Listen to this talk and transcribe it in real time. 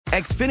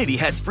Xfinity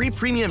has free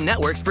premium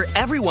networks for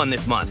everyone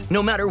this month,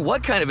 no matter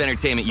what kind of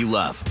entertainment you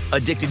love.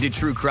 Addicted to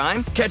true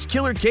crime? Catch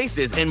killer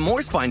cases and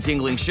more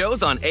spine-tingling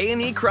shows on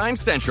A&E Crime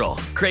Central.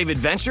 Crave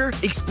adventure?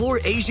 Explore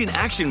Asian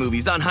action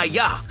movies on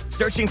Hi-YAH.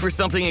 Searching for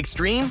something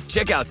extreme?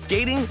 Check out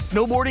skating,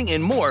 snowboarding,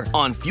 and more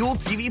on Fuel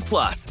TV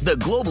Plus, the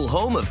global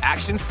home of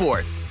action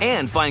sports.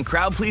 And find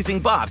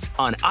crowd-pleasing bops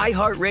on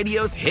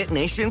iHeartRadio's Hit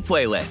Nation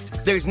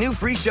playlist. There's new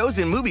free shows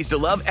and movies to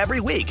love every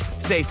week.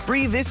 Say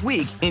free this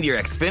week in your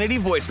Xfinity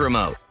voice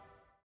remote.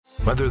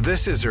 Whether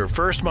this is her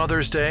first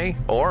Mother's Day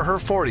or her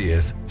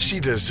 40th,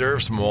 she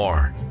deserves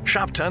more.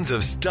 Shop tons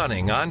of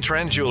stunning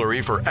on-trend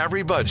jewelry for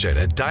every budget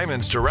at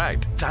Diamonds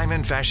Direct.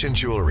 Diamond fashion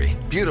jewelry,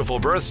 beautiful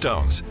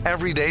birthstones,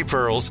 everyday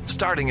pearls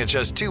starting at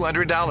just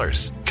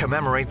 $200.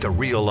 Commemorate the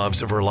real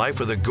loves of her life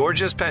with a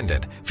gorgeous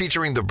pendant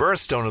featuring the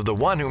birthstone of the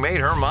one who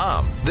made her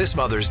mom. This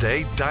Mother's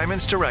Day,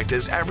 Diamonds Direct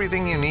is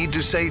everything you need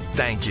to say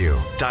thank you.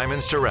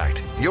 Diamonds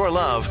Direct, your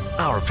love,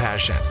 our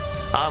passion.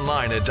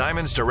 Online at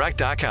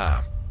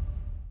diamondsdirect.com.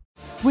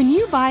 When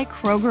you buy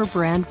Kroger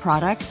brand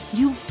products,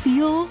 you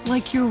feel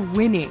like you're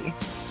winning.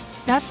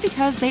 That's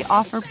because they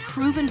offer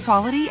proven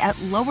quality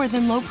at lower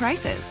than low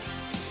prices.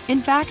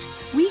 In fact,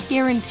 we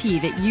guarantee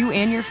that you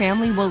and your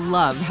family will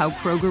love how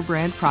Kroger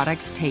brand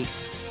products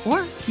taste,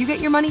 or you get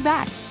your money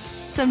back.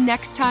 So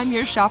next time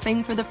you're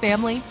shopping for the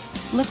family,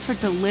 look for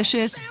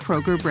delicious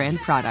Kroger brand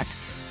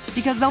products,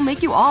 because they'll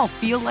make you all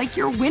feel like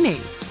you're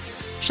winning.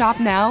 Shop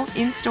now,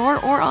 in-store,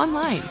 or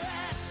online.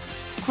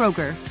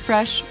 Kroger,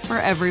 fresh for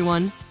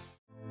everyone.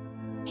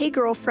 Hey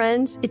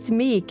girlfriends, it's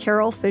me,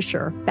 Carol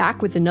Fisher,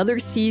 back with another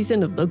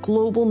season of the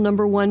global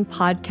 #1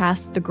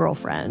 podcast, The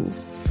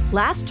Girlfriends.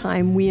 Last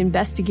time, we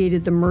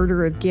investigated the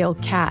murder of Gail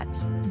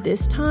Katz.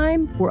 This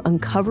time, we're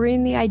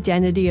uncovering the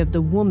identity of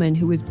the woman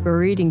who was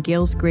buried in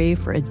Gail's grave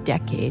for a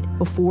decade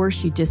before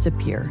she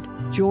disappeared.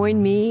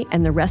 Join me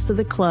and the rest of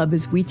the club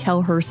as we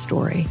tell her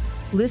story.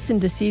 Listen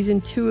to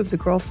Season 2 of The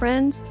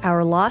Girlfriends,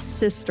 Our Lost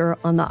Sister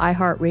on the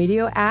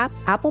iHeartRadio app,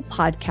 Apple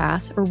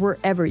Podcasts, or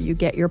wherever you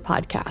get your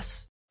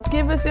podcasts.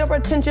 Give us your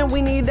attention,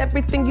 we need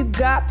everything you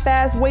got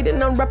fast.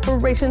 Waiting on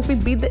reparations, we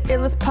be the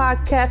illest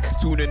podcast.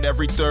 Tune in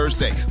every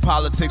Thursday,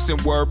 politics and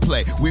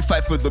wordplay. We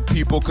fight for the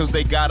people cause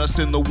they got us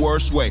in the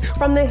worst way.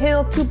 From the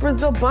Hill to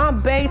Brazil,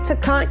 Bombay to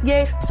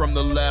Kanye. From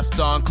the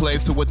left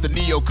enclave to what the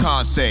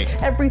neocons say.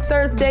 Every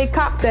Thursday,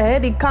 cop the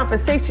heady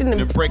conversation.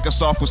 And break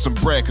us off with some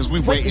bread cause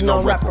we waiting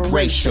on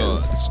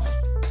reparations.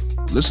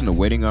 Listen to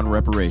Waiting on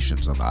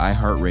Reparations on the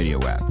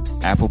iHeartRadio app,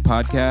 Apple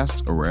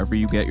Podcasts, or wherever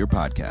you get your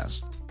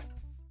podcasts.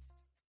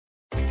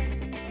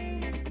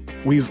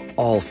 We've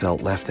all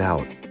felt left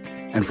out.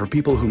 And for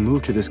people who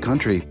move to this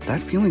country,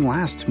 that feeling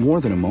lasts more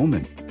than a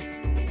moment.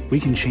 We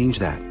can change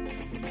that.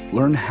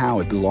 Learn how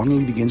at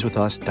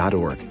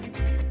belongingbeginswithus.org.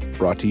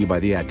 Brought to you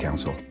by the Ad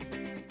Council.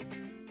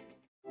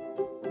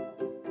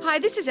 Hi,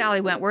 this is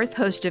Allie Wentworth,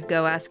 host of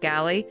Go Ask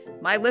Allie.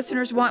 My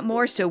listeners want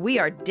more, so we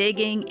are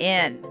digging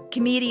in.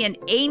 Comedian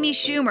Amy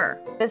Schumer.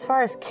 As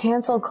far as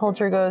cancel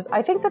culture goes,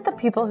 I think that the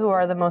people who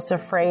are the most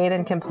afraid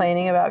and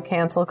complaining about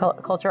cancel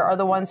culture are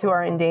the ones who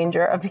are in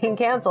danger of being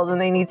canceled, and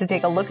they need to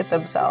take a look at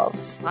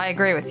themselves. I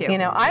agree with you. You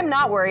know, I'm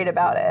not worried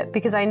about it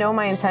because I know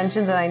my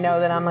intentions and I know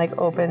that I'm like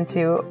open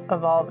to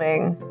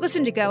evolving.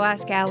 Listen to Go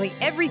Ask Allie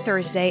every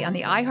Thursday on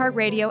the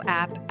iHeartRadio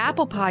app,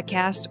 Apple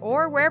Podcasts,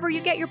 or wherever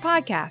you get your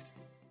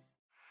podcasts.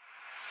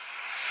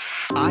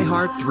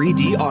 iHeart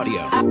 3D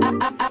Audio.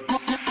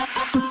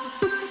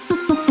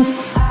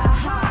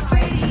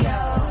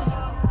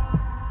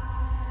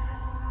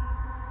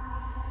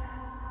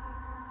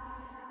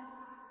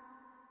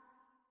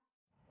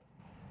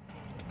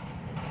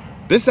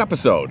 This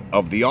episode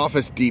of The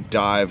Office Deep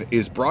Dive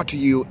is brought to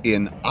you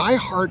in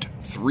iHeart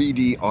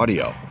 3D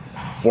Audio.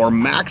 For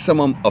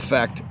maximum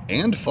effect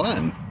and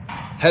fun,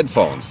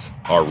 headphones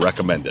are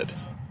recommended.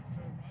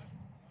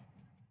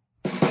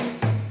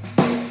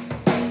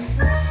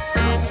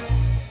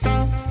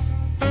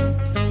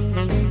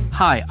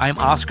 Hi, I'm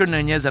Oscar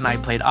Nunez, and I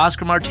played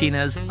Oscar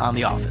Martinez on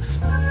The Office.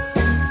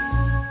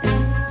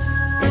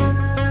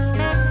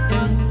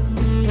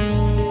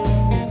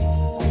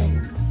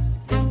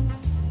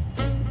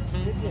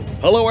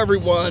 Hello,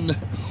 everyone.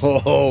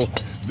 Oh,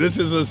 this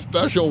is a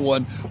special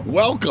one.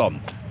 Welcome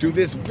to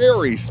this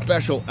very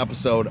special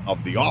episode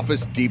of The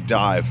Office Deep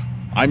Dive.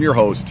 I'm your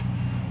host,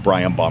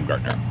 Brian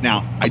Baumgartner.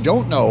 Now, I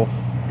don't know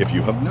if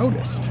you have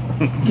noticed,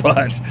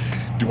 but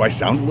do I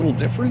sound a little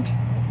different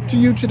to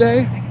you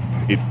today?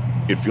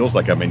 It feels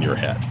like I'm in your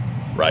head,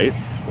 right?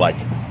 Like,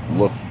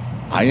 look,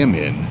 I am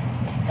in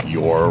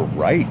your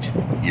right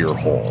ear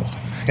hole,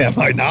 am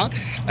I not?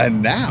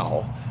 And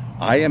now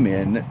I am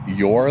in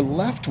your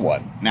left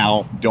one.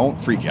 Now,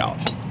 don't freak out,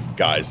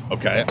 guys,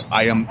 okay?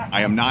 I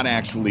am not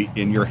actually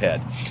in your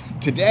head.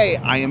 Today,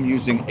 I am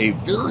using a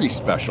very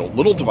special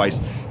little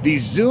device, the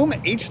Zoom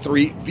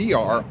H3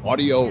 VR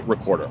audio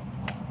recorder.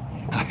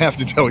 I have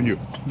to tell you,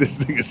 this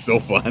thing is so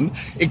fun.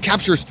 It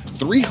captures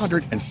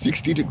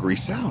 360-degree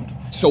sound.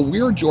 So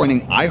we're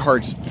joining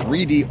iHeart's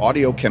 3D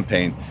audio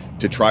campaign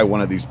to try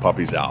one of these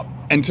puppies out.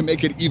 And to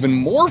make it even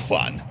more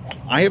fun,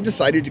 I have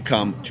decided to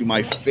come to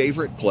my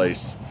favorite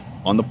place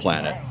on the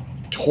planet,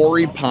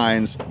 Torrey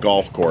Pines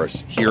Golf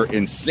Course here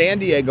in San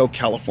Diego,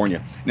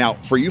 California. Now,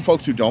 for you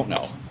folks who don't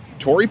know,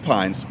 Torrey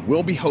Pines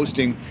will be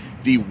hosting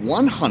the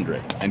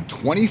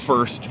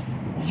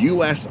 121st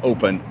U.S.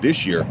 Open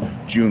this year,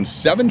 June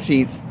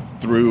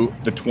 17th through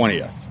the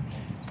 20th.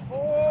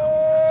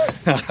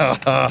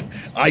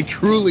 I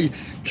truly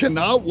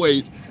cannot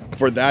wait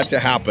for that to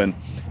happen.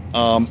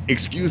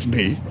 Excuse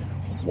me,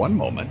 one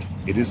moment.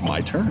 It is my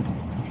turn.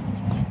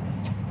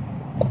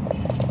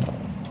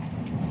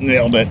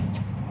 Nailed it.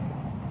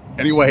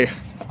 Anyway,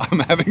 I'm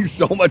having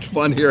so much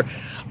fun here.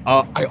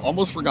 I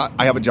almost forgot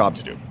I have a job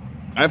to do.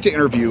 I have to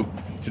interview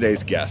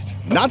today's guest.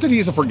 Not that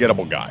he's a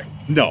forgettable guy.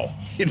 No.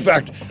 In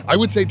fact, I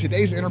would say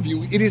today's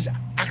interview, it is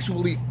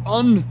actually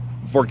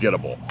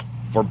unforgettable.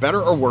 For better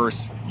or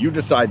worse, you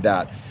decide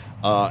that.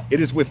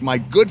 It is with my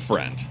good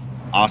friend,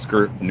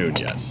 Oscar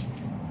Nunez.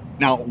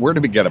 Now, where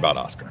to begin about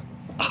Oscar?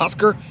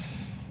 Oscar?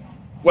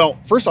 Well,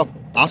 first off,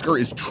 Oscar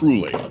is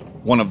truly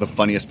one of the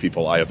funniest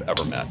people I have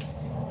ever met.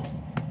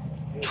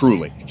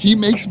 Truly. He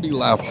makes me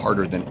laugh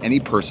harder than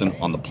any person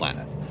on the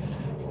planet,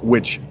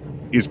 which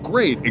is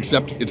great,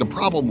 except it's a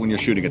problem when you're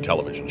shooting a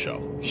television show.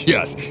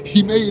 Yes,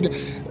 he made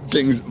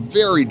things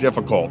very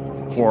difficult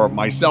for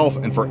myself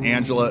and for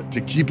Angela to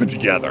keep it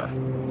together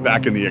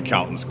back in the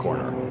accountant's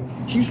corner.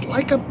 He's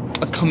like a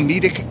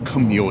comedic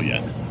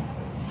chameleon,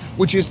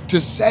 which is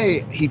to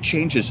say he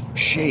changes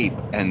shape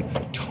and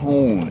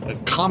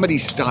tone, comedy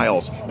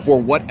styles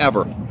for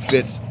whatever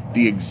fits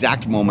the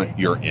exact moment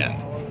you're in.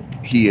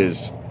 He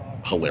is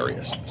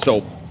hilarious.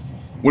 So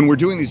when we're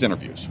doing these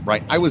interviews,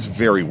 right, I was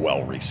very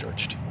well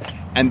researched.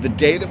 And the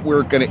day that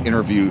we're going to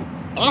interview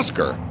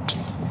Oscar,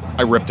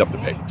 I ripped up the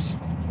papers.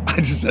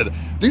 I just said,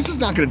 this is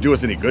not going to do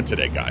us any good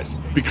today, guys,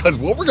 because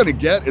what we're going to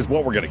get is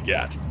what we're going to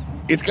get.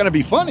 It's going to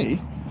be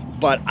funny,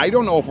 but I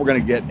don't know if we're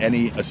going to get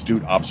any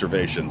astute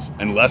observations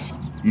unless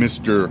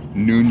Mr.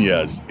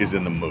 Nunez is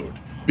in the mood,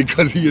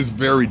 because he is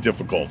very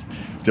difficult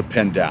to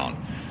pin down.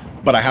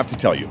 But I have to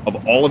tell you,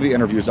 of all of the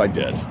interviews I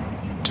did,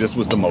 this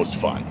was the most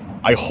fun.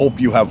 I hope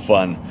you have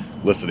fun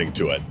listening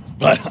to it.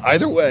 But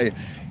either way,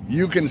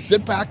 you can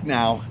sit back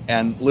now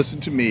and listen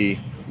to me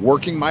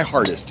working my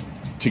hardest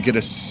to get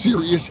a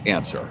serious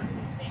answer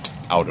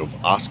out of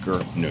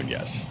Oscar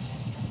Nunez.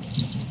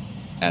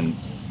 And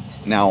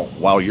now,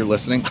 while you're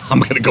listening, I'm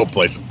going to go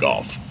play some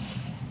golf.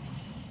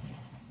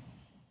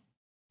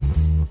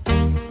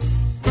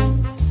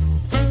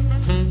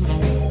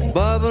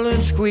 Bubble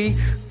and squeak,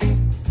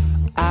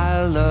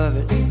 I love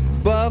it.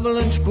 Bubble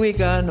and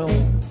squeak, I know.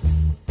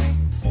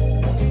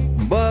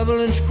 Bubble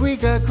and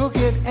squeak, I cook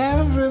it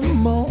every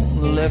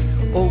morning, left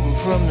over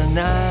from the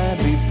night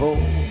before.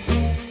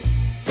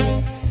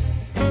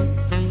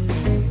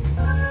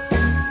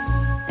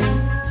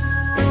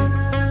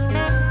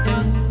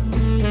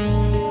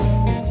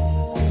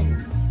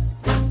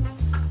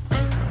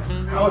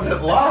 How is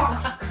it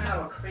locked? What kind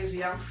of a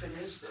crazy outfit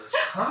is this?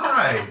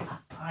 Hi.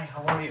 Hi,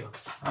 how are you?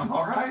 I'm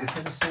all right.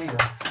 Good to see you.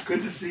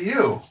 Good to see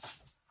you.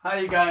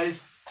 Hi, you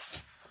guys.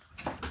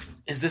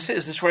 Is this it?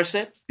 Is this where I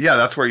sit? Yeah,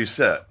 that's where you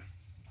sit.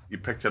 You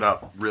picked it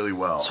up really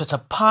well. So it's a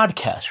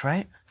podcast,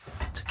 right?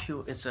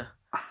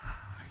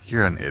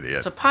 You're an idiot.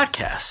 It's a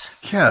podcast.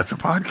 Yeah, it's a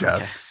podcast.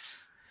 Okay.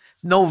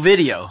 No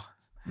video.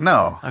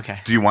 No.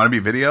 Okay. Do you want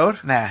to be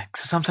videoed? Nah,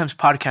 'cause sometimes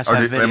podcasts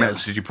have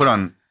videos. Did you put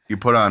on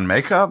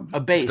makeup? A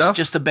base, stuff?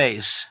 just a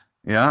base.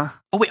 Yeah.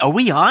 Oh wait, are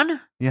we on?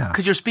 Yeah.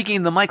 Because you're speaking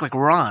in the mic like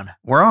we're on.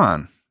 We're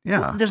on.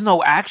 Yeah. There's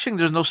no action.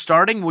 There's no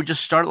starting. We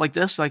just start like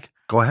this, like.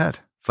 Go ahead.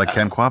 It's like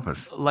Ken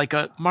Quapis. Like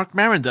Mark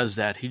Maron does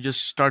that. He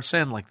just starts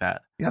in like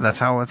that. Yeah, that's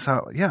how.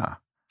 Yeah.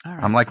 All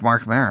right. I'm like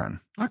Mark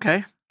Maron.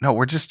 Okay. No,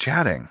 we're just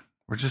chatting.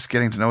 We're just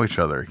getting to know each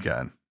other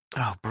again.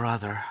 Oh,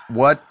 brother.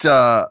 What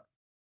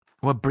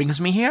brings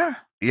me here?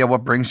 Yeah,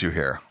 what brings you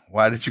here?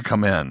 Why did you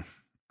come in?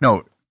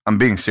 No, I'm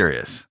being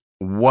serious.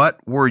 What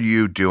were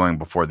you doing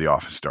before the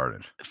office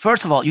started?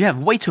 First of all, you have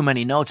way too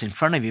many notes in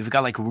front of you. You've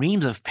got like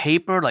reams of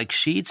paper, like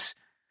sheets.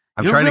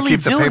 I'm trying to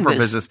keep the paper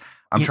business.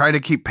 I'm trying to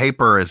keep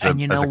paper as a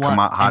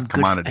hot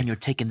commodity. And you're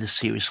taking this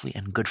seriously,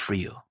 and good for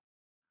you.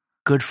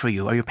 Good for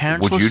you. Are your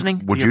parents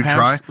listening? Would you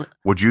try?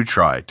 Would you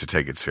try to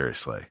take it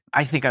seriously?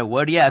 I think I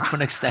would. Yeah, to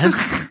an extent.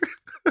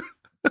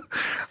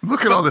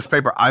 Look at all this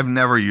paper. I've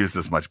never used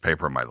this much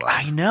paper in my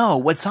life. I know.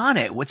 What's on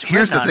it? What's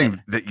Here's the thing it?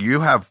 that you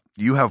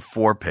have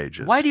 4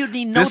 pages. Why do you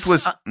need notes?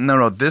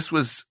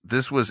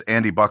 This was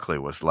Andy Buckley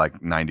was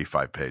like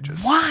 95 pages.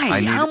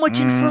 Why? How much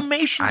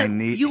information?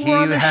 You were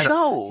on the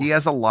show. He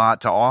has a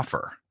lot to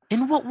offer.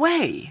 In what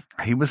way?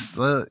 He was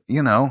the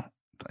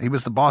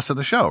boss of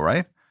the show,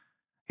 right?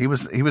 He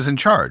was in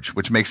charge,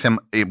 which makes him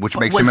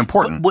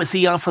important. Was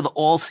he on for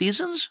all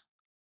seasons?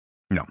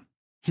 No.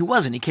 He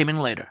wasn't. He came in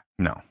later.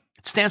 No.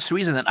 It stands to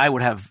reason that I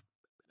would have,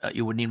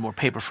 you would need more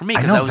paper for me.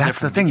 I know, that's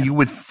the thing. You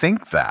would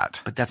think that.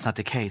 But that's not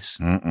the case.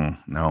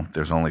 No,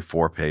 there's only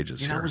 4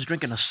 pages here. I was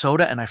drinking a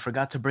soda and I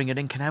forgot to bring it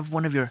in. Can I have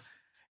one of your...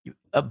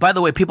 by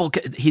the way,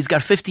 he's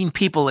got 15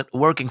 people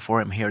working for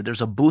him here.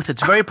 There's a booth.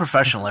 It's very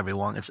professional,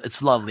 everyone.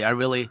 It's lovely. I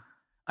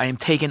am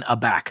taken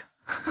aback.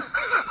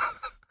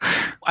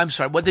 I'm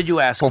sorry. What did you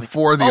ask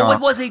Before me?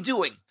 What was he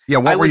doing? Yeah,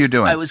 what were you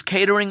doing? I was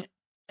catering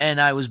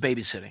and I was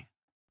babysitting.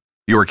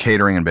 You were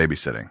catering and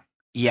babysitting.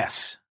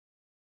 Yes.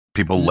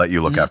 People let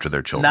you look after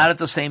their children. Not at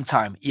the same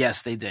time.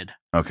 Yes, they did.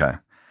 Okay.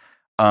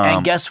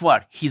 And guess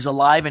what? He's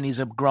alive and he's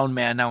a grown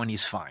man now and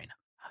he's fine.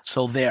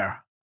 So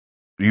there.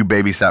 You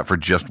babysat for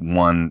just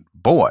one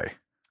boy.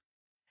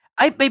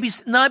 I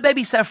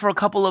babysat for a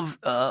couple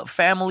of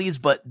families,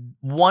 but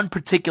one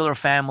particular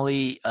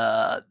family,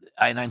 and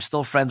I'm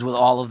still friends with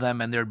all of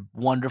them, and they're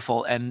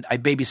wonderful. And I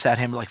babysat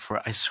him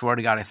for, I swear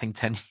to God, I think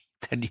 10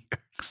 years.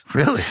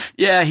 Really?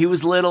 Yeah, he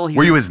was little.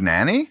 Were you his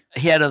nanny?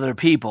 He had other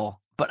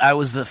people, but I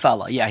was the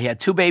fella. Yeah, he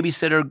had 2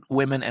 babysitter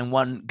women and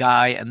 1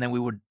 guy, and then we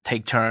would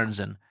take turns.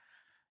 And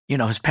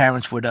his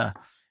parents would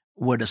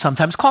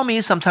sometimes call me,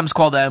 sometimes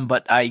call them,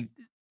 but I,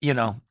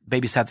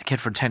 babysat the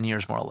kid for 10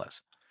 years more or less.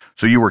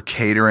 So you were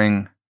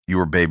catering, you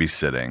were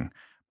babysitting,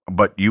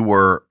 but you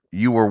were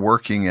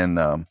working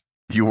in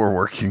you were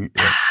working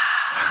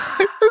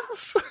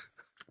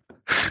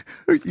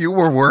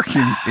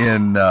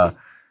in Go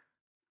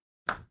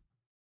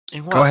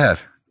ahead.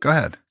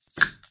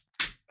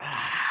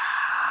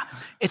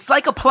 It's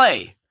like a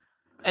play.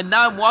 And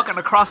now I'm walking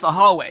across the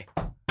hallway.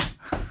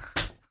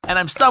 And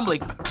I'm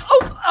stumbling.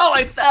 Oh,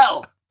 I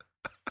fell.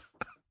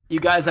 You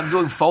guys, I'm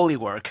doing Foley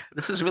work.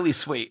 This is really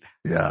sweet.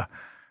 Yeah.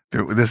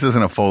 This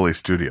isn't a Foley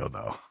studio,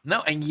 though.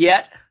 No, and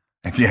yet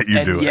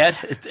you do it. It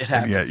happens.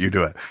 And yet you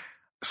do it.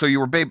 So you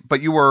were,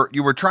 but you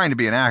were trying to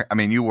be an actor. I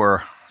mean, you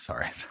were.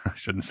 Sorry, I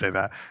shouldn't say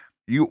that.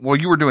 You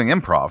were doing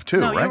improv too,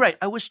 right? No, you're right.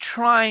 I was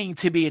trying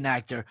to be an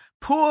actor.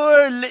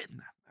 You're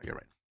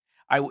right.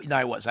 I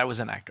was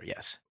an actor.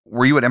 Yes.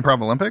 Were you at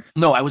Improv Olympic?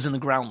 No, I was in the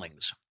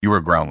Groundlings. You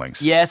were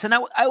Groundlings. Yes, and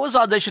I was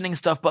auditioning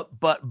stuff,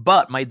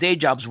 but my day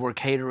jobs were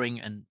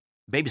catering and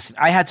babysitting.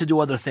 I had to do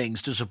other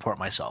things to support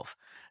myself.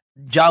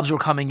 Jobs were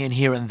coming in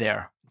here and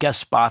there, guest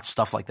spots,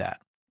 stuff like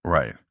that.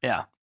 Right.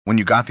 Yeah. When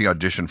you got the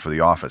audition for The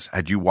Office,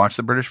 had you watched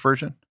the British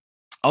version?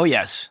 Oh,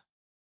 yes.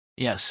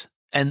 Yes.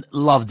 And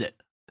loved it.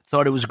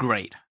 Thought it was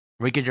great.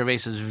 Ricky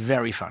Gervais is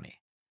very funny.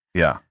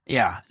 Yeah.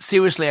 Yeah.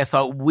 Seriously, I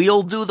thought,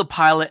 we'll do the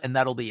pilot and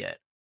that'll be it.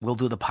 We'll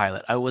do the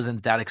pilot. I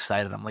wasn't that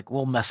excited. I'm like,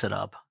 we'll mess it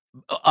up.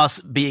 Us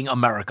being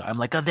America. I'm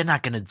like, they're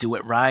not going to do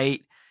it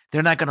right.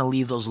 They're not going to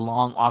leave those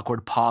long,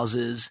 awkward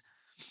pauses.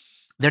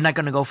 They're not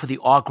going to go for the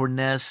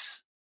awkwardness.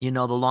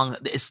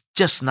 It's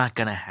just not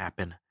going to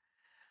happen.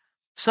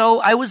 So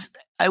I was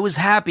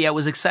happy. I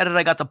was excited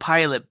I got the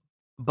pilot,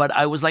 but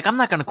I was like, I'm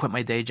not going to quit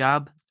my day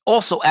job.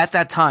 Also, at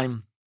that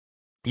time,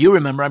 you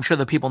remember, I'm sure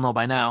the people know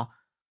by now,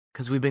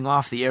 because we've been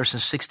off the air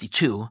since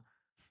 1962.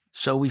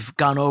 So we've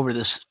gone over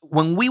this.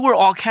 When we were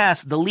all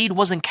cast, the lead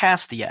wasn't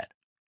cast yet.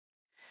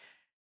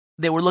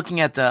 They were looking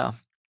at am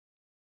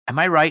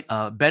I right?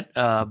 Bob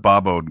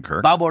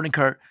Odenkirk. Bob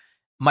Odenkirk,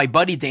 my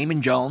buddy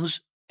Damon Jones,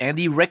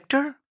 Andy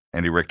Richter.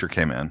 Andy Richter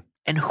came in.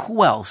 And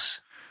who else?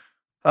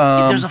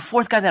 There's a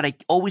 4th guy that I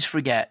always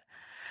forget.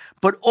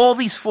 But all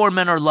these 4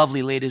 men are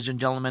lovely, ladies and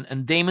gentlemen.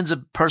 And Damon's a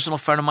personal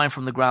friend of mine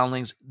from the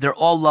Groundlings. They're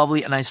all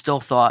lovely. And I still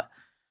thought,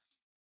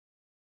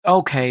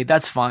 okay,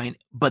 that's fine.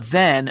 But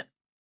then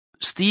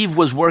Steve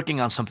was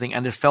working on something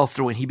and it fell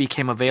through and he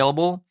became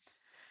available.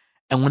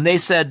 And when they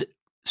said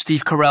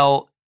Steve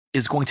Carell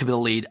is going to be the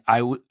lead,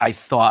 I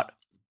thought,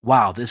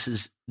 wow, this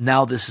is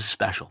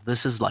special.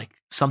 This is like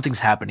something's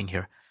happening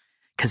here.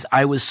 Because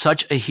I was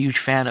such a huge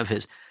fan of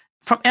his.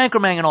 From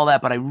Anchorman and all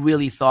that, but I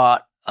really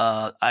thought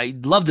I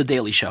loved The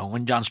Daily Show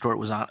when Jon Stewart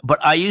was on.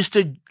 But I used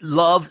to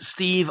love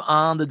Steve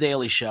on The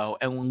Daily Show.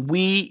 And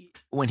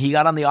when he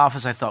got on The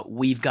Office, I thought,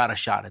 we've got a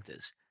shot at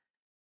this.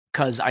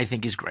 Because I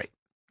think he's great.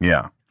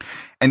 Yeah.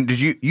 And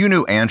you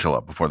knew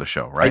Angela before the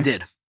show, right? I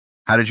did.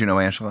 How did you know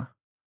Angela?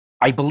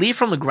 I believe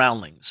from the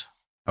Groundlings.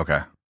 Okay.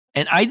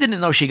 And I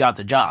didn't know she got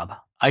the job.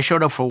 I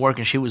showed up for work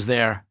and she was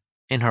there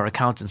in her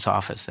accountant's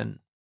office. And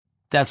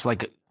that's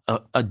like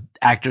a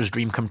actor's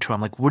dream come true.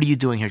 I'm like, what are you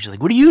doing here? She's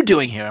like, what are you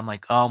doing here? I'm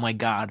like, oh my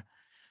God.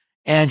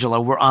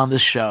 Angela, we're on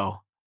this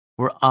show.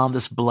 We're on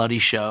this bloody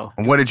show.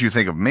 And what did you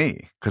think of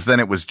me? Because then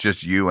it was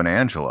just you and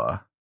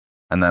Angela.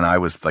 And then I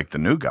was like the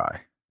new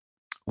guy.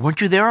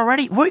 Weren't you there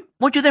already?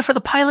 Weren't you there for the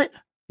pilot?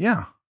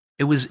 Yeah.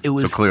 It was.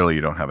 So clearly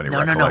you don't have any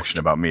recollection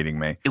about meeting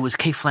me. It was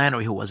Kay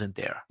Flannery who wasn't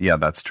there. Yeah,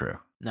 that's true.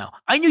 No.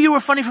 I knew you were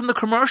funny from the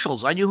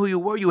commercials. I knew who you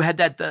were. You had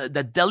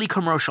that deli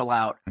commercial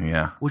out.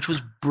 Yeah. Which was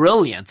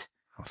brilliant.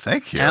 Oh,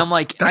 thank you. And I'm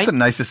like, that's the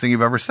nicest thing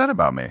you've ever said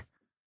about me.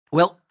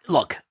 Well,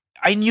 look,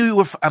 I knew you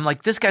were. I'm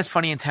like, this guy's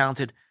funny and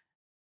talented,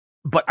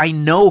 but I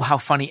know how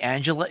funny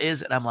Angela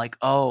is, and I'm like,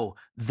 oh,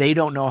 they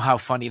don't know how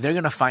funny. They're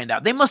gonna find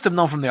out. They must have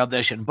known from the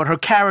audition, but her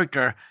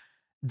character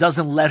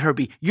doesn't let her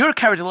be. Your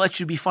character lets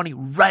you be funny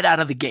right out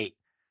of the gate,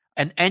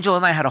 and Angela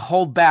and I had to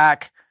hold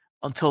back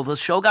until the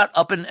show got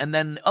up, and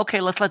then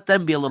okay, let's let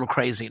them be a little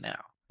crazy now.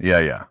 Yeah,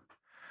 yeah.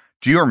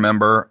 Do you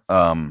remember?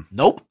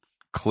 Nope.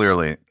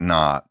 Clearly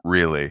not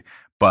really.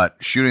 But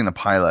shooting the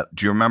pilot,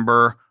 do you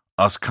remember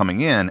us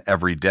coming in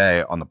every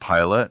day on the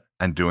pilot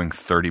and doing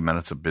 30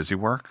 minutes of busy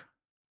work?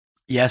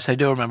 Yes, I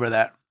do remember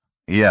that.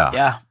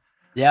 Yeah.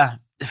 Yeah.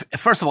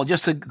 First of all,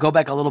 just to go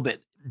back a little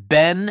bit,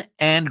 Ben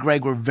and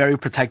Greg were very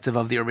protective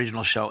of the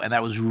original show, and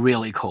that was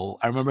really cool.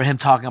 I remember him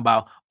talking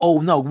about, oh,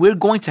 no, we're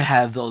going to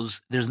have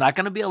those. There's not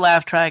going to be a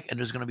laugh track, and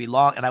there's going to be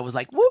long. And I was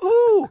like,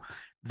 woohoo!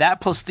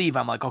 That plus Steve,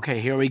 I'm like, okay,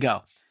 here we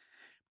go.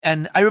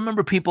 And I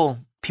remember people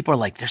are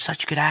like, they're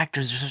such good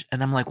actors.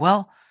 And I'm like,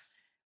 well,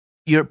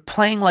 you're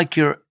playing like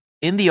you're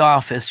in the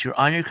office, you're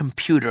on your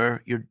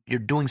computer, you're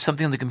doing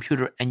something on the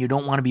computer, and you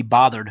don't want to be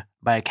bothered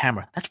by a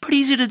camera. That's pretty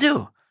easy to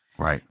do.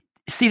 Right.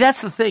 See,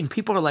 that's the thing.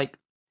 People are like,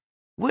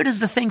 where does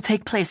the thing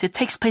take place? It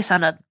takes place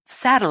on a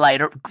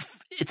satellite, or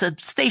it's a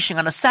station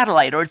on a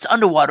satellite, or it's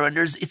underwater, and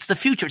it's the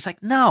future. It's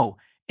like, no,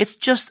 it's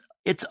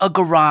a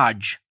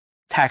garage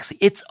taxi.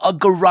 It's a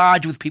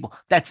garage with people.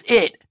 That's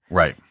it.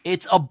 Right.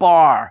 It's a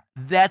bar.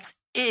 That's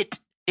it.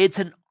 It's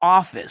an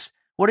office.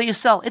 What do you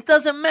sell? It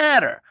doesn't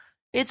matter.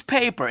 It's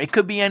paper. It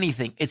could be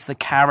anything. It's the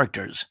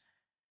characters.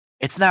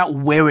 It's not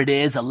where it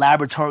is, a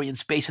laboratory in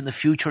space in the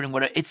future and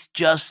whatever.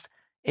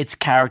 It's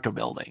character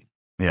building.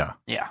 Yeah.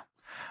 Yeah.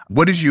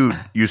 What did you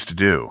used to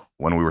do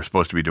when we were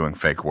supposed to be doing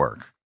fake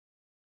work?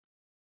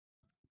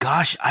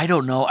 Gosh, I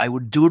don't know. I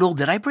would doodle.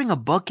 Did I bring a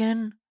book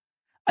in?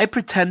 I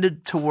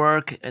pretended to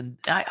work, and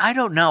I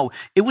don't know.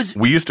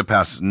 We used to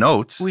pass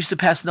notes. We used to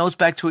pass notes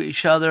back to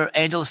each other.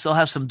 Angela still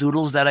has some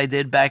doodles that I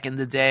did back in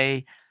the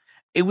day.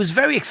 It was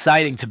very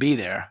exciting to be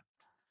there.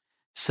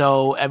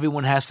 So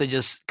everyone has to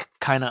just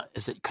kind of,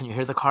 can you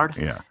hear the card?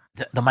 Yeah.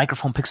 The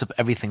microphone picks up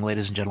everything,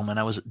 ladies and gentlemen.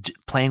 I was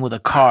playing with a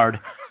card,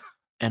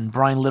 and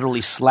Brian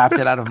literally slapped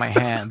it out of my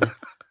hand.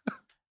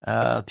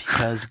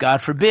 Because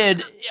God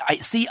forbid,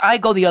 I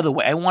go the other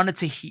way. I want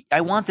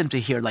them to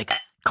hear like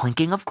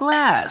clinking of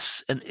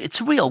glass, and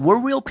it's real. We're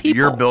real people.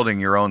 You're building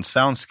your own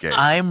soundscape.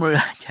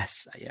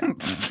 Yes, I am.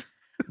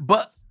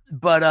 but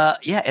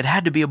yeah, it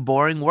had to be a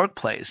boring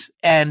workplace.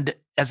 And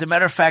as a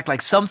matter of fact,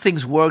 like some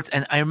things worked,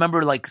 and I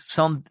remember like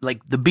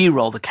the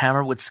B-roll, the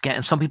camera would scan,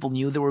 and some people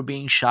knew they were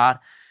being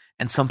shot,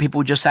 and some people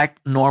would just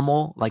act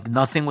normal, like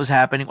nothing was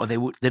happening, or they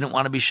didn't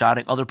want to be shot,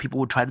 and other people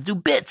would try to do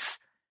bits.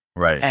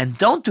 Right. And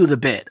don't do the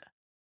bit.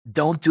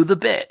 Don't do the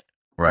bit.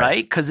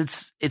 Right? Because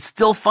it's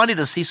still funny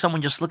to see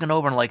someone just looking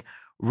over and like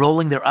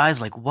rolling their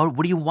eyes like,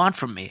 what do you want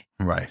from me?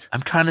 Right.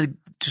 I'm trying to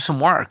do some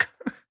work.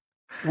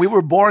 We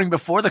were boring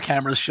before the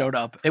cameras showed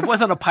up. It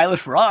wasn't a pilot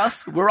for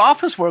us. We're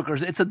office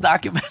workers. It's a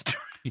documentary.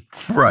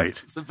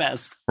 Right. It's the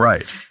best.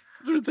 Right.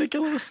 It's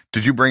ridiculous.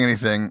 Did you bring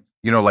anything,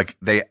 like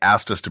they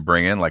asked us to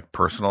bring in like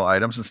personal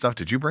items and stuff.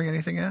 Did you bring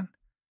anything in?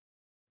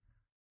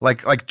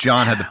 Like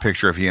John had the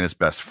picture of he and his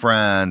best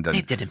friend. And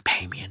they didn't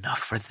pay me enough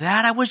for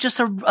that. I was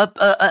just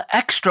a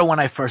extra when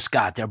I first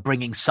got there,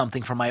 bringing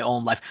something from my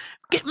own life.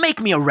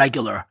 Make me a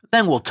regular,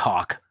 then we'll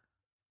talk.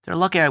 They're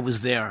lucky I was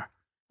there.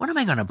 What am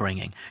I going to bring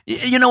in?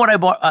 You know what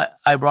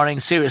I brought in?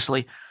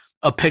 Seriously,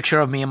 a picture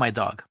of me and my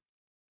dog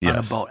on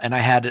a boat, and I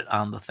had it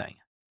on the thing.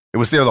 It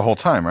was there the whole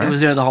time, right? It was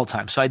there the whole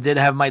time. So I did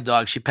have my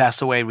dog. She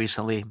passed away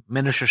recently.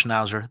 Miniature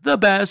Schnauzer, the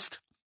best.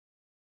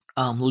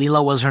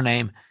 Leela was her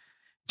name.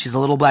 She's a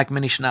little black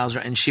mini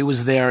Schnauzer, and she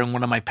was there in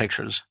one of my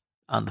pictures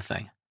on the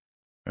thing.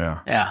 Yeah.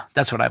 Yeah,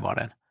 that's what I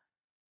bought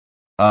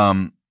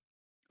in.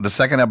 The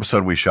second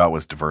episode we shot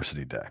was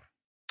Diversity Day.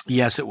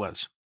 Yes, it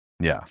was.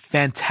 Yeah.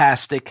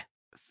 Fantastic.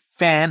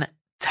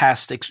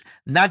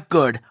 Not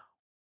good.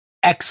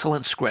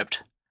 Excellent script.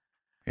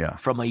 Yeah.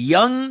 From a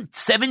young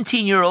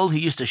 17-year-old who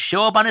used to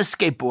show up on his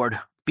skateboard,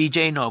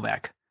 BJ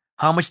Novak.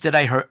 How much did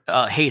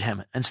I hate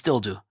him and still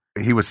do?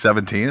 He was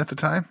 17 at the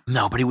time?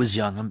 No, but he was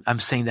young. I'm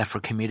saying that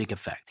for comedic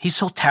effect. He's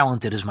so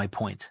talented is my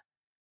point.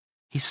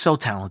 He's so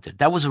talented.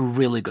 That was a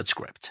really good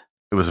script.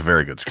 It was a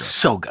very good script.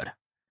 So good.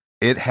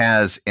 It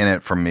has in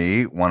it, for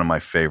me, one of my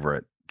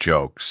favorite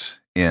jokes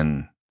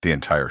in the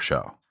entire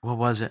show. What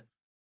was it?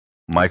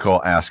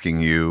 Michael asking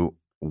you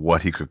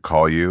what he could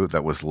call you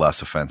that was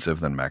less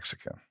offensive than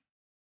Mexican.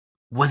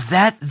 Was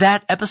that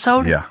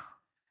episode? Yeah.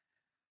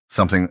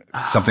 Something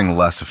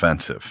less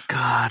offensive.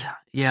 God.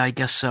 Yeah, I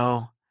guess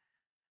so.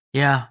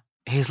 Yeah.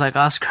 He's like,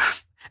 Oscar.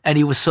 And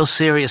he was so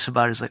serious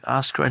about it. He's like,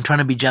 Oscar, and trying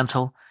to be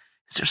gentle.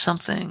 Is there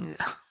something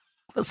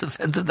less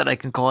offensive that I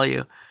can call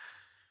you?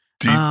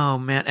 Oh,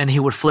 man. And he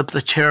would flip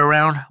the chair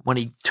around. When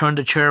he turned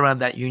the chair around,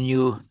 that you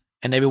knew,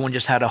 and everyone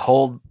just had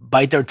to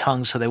bite their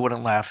tongues so they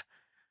wouldn't laugh.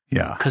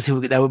 Yeah. Because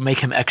that would make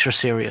him extra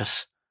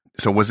serious.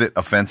 So was it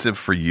offensive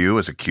for you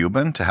as a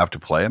Cuban to have to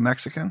play a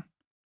Mexican?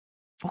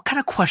 What kind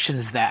of question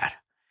is that?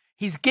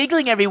 He's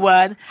giggling,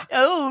 everyone.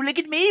 Oh, look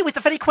at me with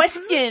the funny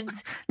questions.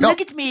 No.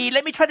 Look at me.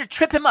 Let me try to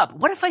trip him up.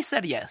 What if I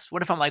said yes?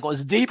 What if I'm like,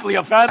 was deeply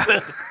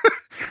offended?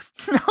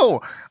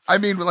 No. I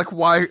mean, like,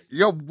 why?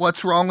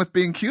 What's wrong with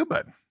being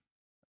Cuban?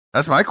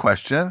 That's my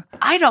question.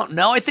 I don't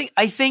know. I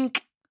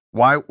think.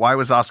 Why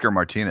was Oscar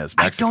Martinez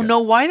Mexican? I don't know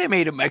why they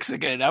made him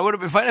Mexican. I would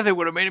have been fine if they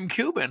would have made him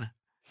Cuban.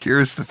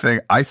 Here's the thing.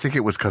 I think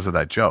it was because of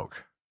that joke.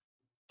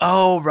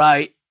 Oh,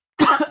 right.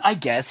 I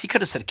guess. He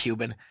could have said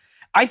Cuban.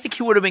 I think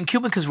he would have been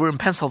Cuban because we're in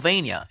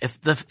Pennsylvania.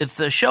 If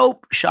the show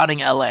shot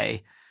in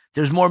L.A.,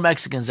 there's more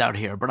Mexicans out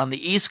here. But on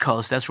the East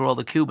Coast, that's where all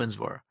the Cubans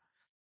were.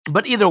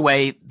 But either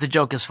way, the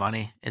joke is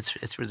funny.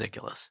 It's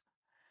ridiculous.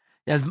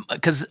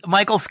 Because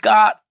Michael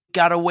Scott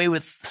got away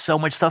with so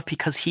much stuff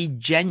because he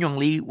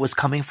genuinely was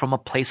coming from a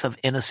place of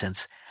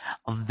innocence.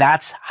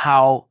 That's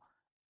how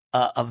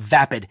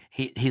vapid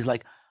he's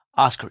like,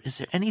 Oscar, is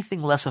there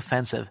anything less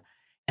offensive?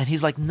 And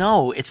he's like,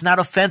 no, it's not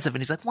offensive.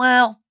 And he's like,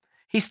 well,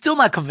 he's still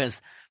not convinced.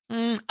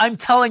 I'm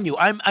telling you,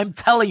 I'm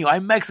telling you,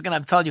 I'm Mexican.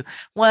 I'm telling you.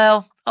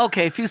 Well,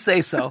 okay, if you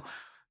say so,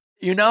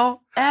 you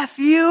know, F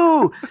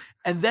you.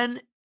 And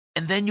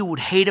then you would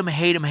hate him.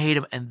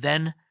 And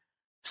then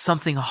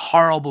something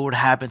horrible would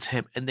happen to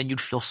him. And then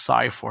you'd feel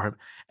sorry for him.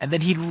 And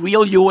then he'd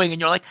reel you in and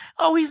you're like,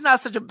 oh, he's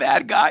not such a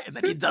bad guy. And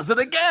then he does it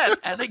again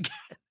and again.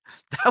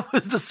 That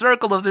was the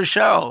circle of the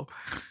show.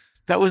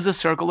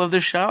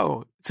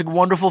 It's a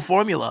wonderful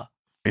formula.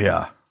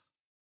 Yeah.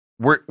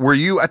 Were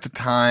you at the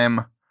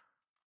time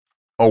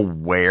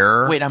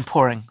aware? Wait, I'm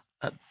pouring.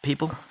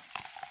 People?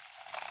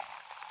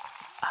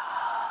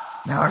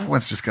 Now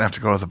everyone's just going to have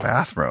to go to the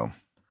bathroom.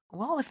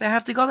 Well, if they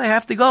have to go, they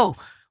have to go.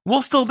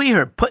 We'll still be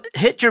here.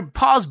 Hit your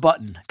pause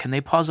button. Can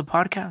they pause a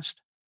podcast?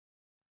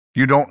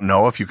 You don't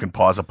know if you can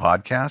pause a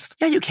podcast?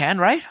 Yeah, you can,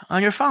 right?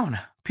 On your phone.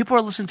 People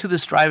are listening to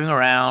this driving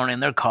around in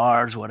their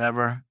cars,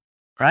 whatever.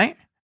 Right?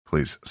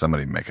 Please,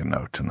 somebody make a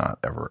note to not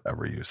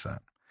ever use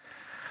that.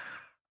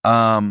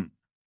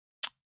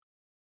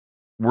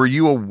 Were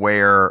you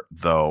aware,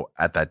 though,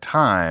 at that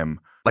time,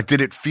 like, did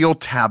it feel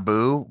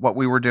taboo what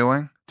we were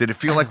doing? Did it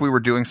feel like we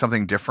were doing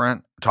something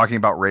different, talking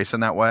about race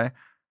in that way?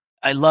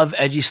 I love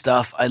edgy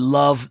stuff. I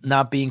love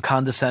not being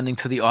condescending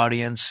to the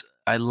audience.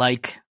 I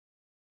like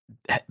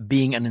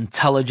being an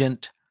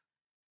intelligent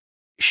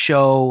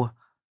show.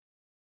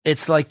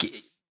 It's like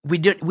we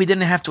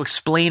didn't have to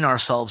explain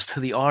ourselves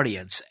to the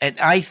audience. And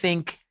I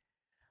think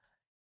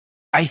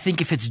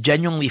if it's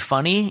genuinely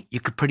funny, you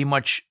could pretty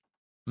much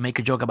make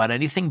a joke about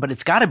anything, but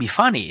it's got to be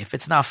funny. If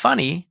it's not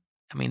funny,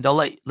 I mean, they'll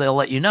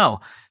let you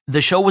know. The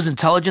show was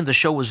intelligent. The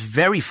show was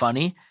very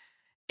funny.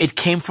 It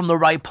came from the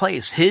right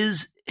place.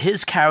 His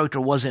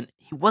character wasn't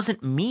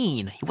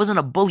mean. He wasn't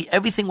a bully.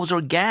 Everything was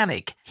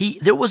organic.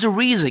 There was a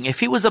reason. If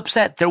he was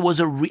upset, there was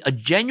a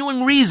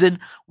genuine reason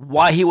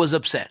why he was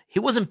upset. He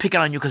wasn't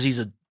picking on you because he's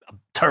a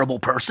terrible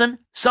person.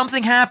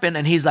 Something happened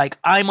and he's like,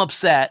 I'm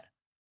upset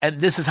and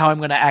this is how I'm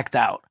going to act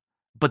out.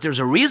 But there's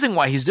a reason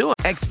why he's doing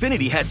it.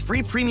 Xfinity has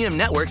free premium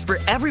networks for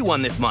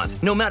everyone this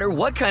month, no matter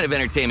what kind of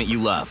entertainment you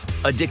love.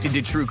 Addicted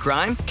to true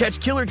crime?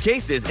 Catch killer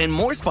cases and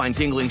more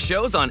spine-tingling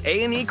shows on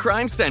A&E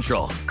Crime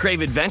Central.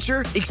 Crave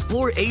adventure?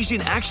 Explore Asian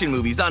action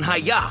movies on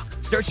Hi-Ya.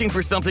 Searching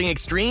for something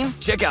extreme?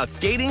 Check out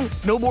skating,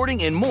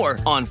 snowboarding, and more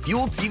on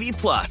Fuel TV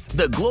Plus,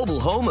 the global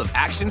home of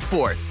action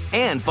sports.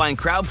 And find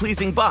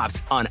crowd-pleasing bops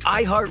on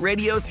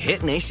iHeartRadio's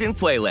Hit Nation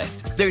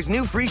playlist. There's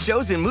new free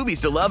shows and movies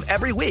to love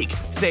every week.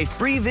 Say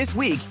free this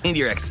week in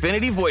your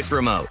Xfinity voice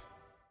remote.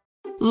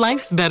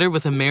 Life's better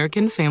with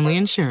American Family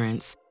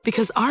Insurance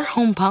because our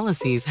home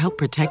policies help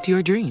protect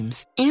your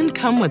dreams and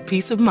come with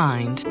peace of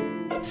mind.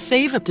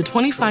 Save up to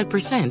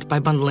 25% by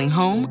bundling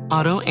home,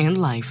 auto,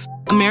 and life.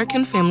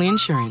 American Family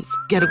Insurance.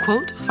 Get a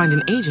quote, find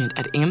an agent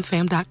at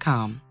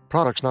amfam.com.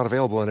 Products not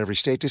available in every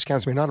state.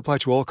 Discounts may not apply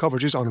to all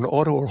coverages on an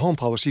auto or home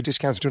policy.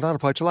 Discounts do not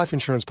apply to life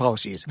insurance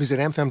policies. Visit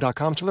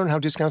amfam.com to learn how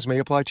discounts may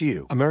apply to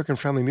you. American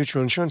Family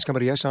Mutual Insurance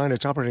Company, SI, and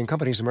its operating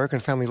companies,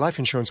 American Family Life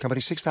Insurance Company,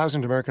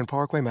 6000 American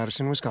Parkway,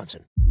 Madison,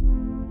 Wisconsin.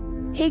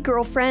 Hey,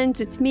 girlfriends,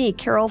 it's me,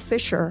 Carol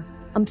Fisher.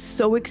 I'm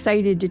so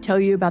excited to tell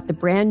you about the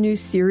brand new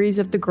series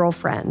of The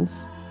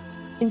Girlfriends.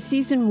 In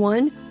Season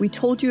 1, we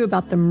told you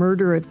about the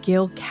murder of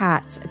Gail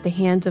Katz at the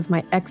hands of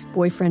my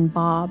ex-boyfriend,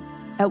 Bob.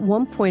 At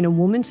one point, a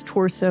woman's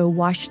torso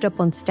washed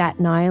up on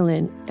Staten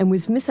Island and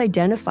was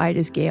misidentified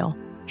as Gail.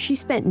 She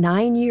spent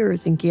 9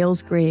 years in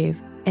Gail's grave,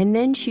 and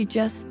then she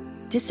just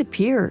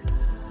disappeared.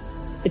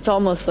 It's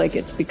almost like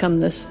it's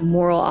become this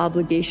moral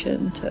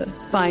obligation to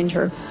find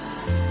her.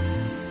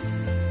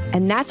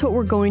 And that's what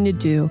we're going to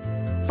do.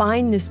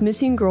 Find this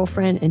missing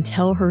girlfriend and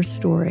tell her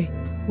story.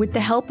 With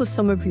the help of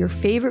some of your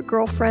favorite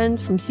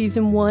girlfriends from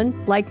Season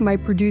 1, like my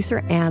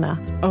producer,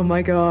 Anna. Oh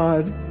my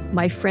God.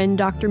 My friend,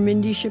 Dr.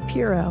 Mindy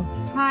Shapiro.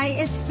 Hi,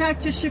 it's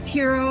Dr.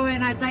 Shapiro,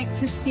 and I'd like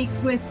to speak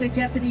with the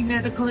Deputy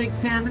Medical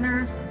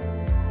Examiner.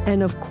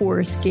 And of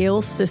course,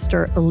 Gail's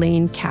sister,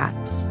 Elaine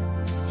Katz.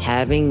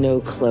 Having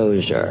no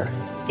closure,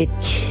 it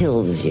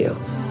kills you.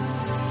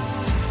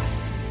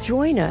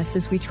 Join us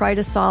as we try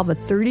to solve a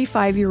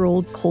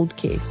 35-year-old cold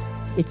case.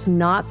 It's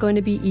not going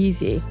to be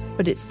easy,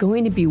 but it's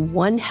going to be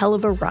one hell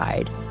of a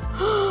ride.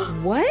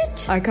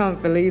 What? I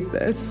can't believe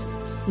this.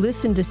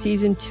 Listen to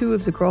Season 2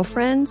 of The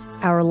Girlfriends,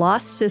 Our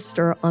Lost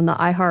Sister on the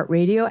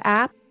iHeartRadio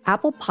app,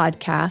 Apple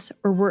Podcasts,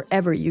 or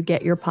wherever you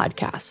get your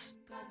podcasts.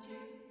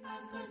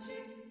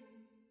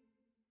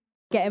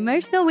 Get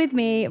emotional with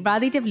me,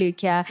 Radhi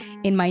Devlukia,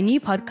 in my new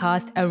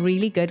podcast, A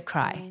Really Good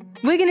Cry.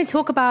 We're going to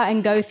talk about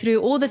and go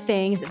through all the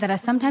things that are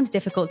sometimes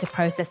difficult to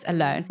process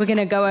alone. We're going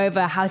to go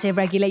over how to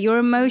regulate your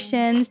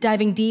emotions,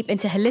 diving deep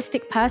into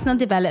holistic personal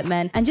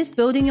development, and just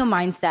building your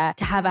mindset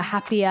to have a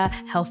happier,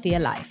 healthier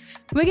life.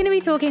 We're going to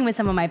be talking with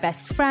some of my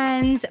best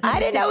friends. I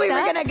didn't know we were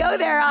going to go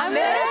there on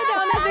this.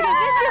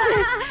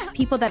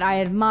 People that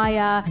I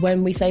admire.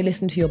 When we say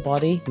listen to your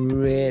body,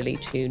 really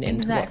tune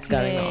into what's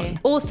going on.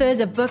 Authors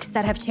of books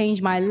that have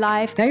changed my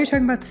life. Now you're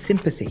talking about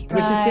sympathy,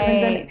 which is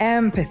different than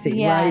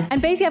empathy, right? And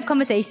basically have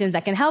conversations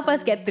that can help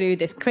us get through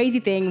this crazy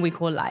thing we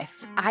call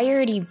life. I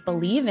already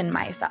believe in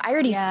myself. I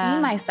already see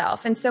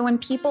myself. And so when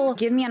people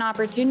give me an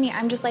opportunity,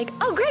 I'm just like,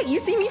 oh, great, you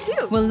see me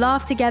too. We'll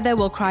laugh together,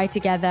 we'll cry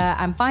together,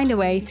 and find a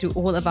way through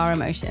all of our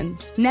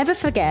emotions. Never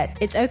forget,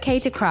 it's okay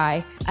to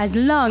cry, as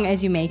long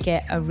as you make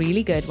it a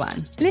really good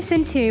one.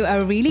 Listen to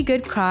A Really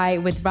Good Cry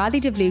with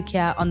Radhi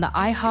Devlukia on the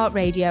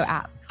iHeartRadio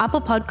app,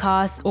 Apple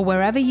Podcasts, or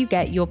wherever you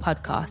get your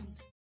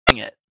podcasts.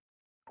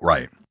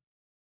 Right.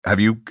 Have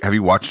you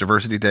watched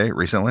Diversity Day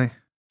recently?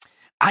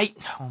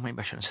 Maybe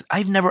I shouldn't say.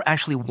 I've never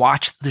actually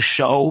watched the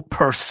show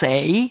per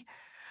se,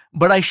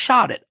 but I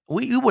shot it.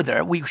 We were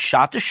there. We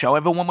shot the show.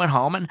 Everyone went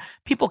home, and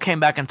people came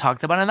back and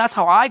talked about it, and that's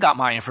how I got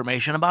my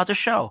information about the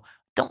show.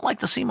 Don't like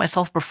to see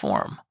myself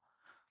perform.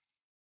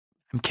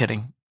 I'm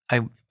kidding.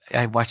 I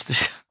watched the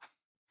show.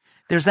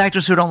 There's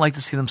actors who don't like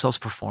to see themselves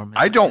perform.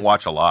 I don't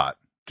watch a lot.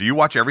 Do you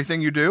watch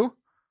everything you do?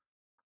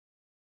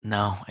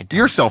 No, I don't.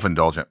 You're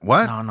self-indulgent.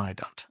 What? No, I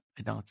don't.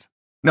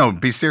 No,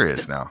 be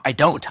serious now. I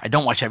don't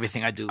watch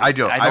everything I do. I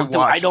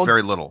watch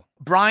very little.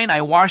 Brian,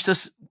 I watched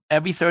this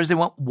every Thursday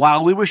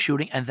while we were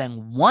shooting, and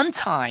then one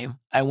time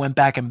I went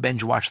back and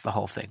binge watched the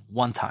whole thing.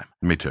 One time.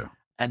 Me too.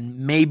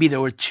 And maybe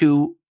there were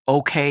 2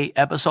 okay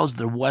episodes.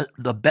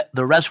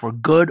 The rest were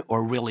good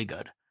or really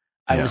good.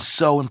 I was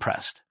so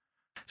impressed.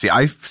 See,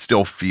 I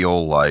still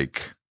feel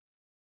like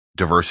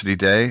Diversity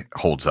Day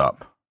holds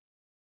up.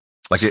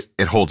 Like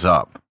it holds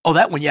up. Oh,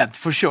 that one, yeah,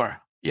 for sure.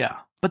 Yeah.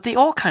 But they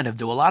all kind of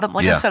do. A lot of,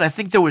 like I said, I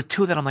think there were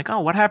 2 that I'm like, oh,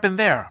 what happened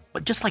there?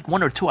 But just like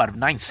 1 or 2 out of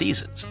 9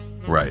 seasons.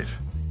 Right.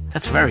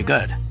 That's very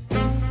good.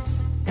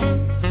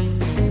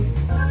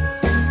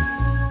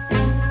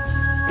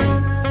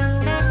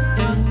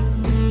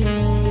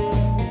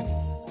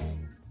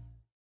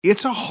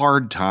 It's a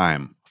hard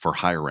time for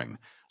hiring.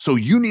 So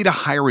you need a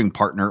hiring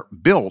partner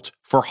built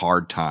for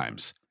hard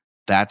times.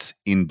 That's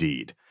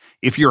Indeed.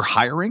 If you're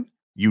hiring,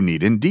 you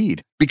need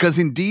Indeed, because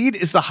Indeed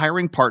is the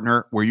hiring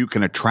partner where you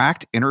can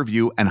attract,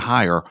 interview, and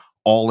hire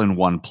all in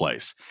one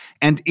place.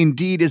 And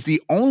Indeed is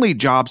the only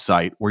job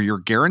site where you're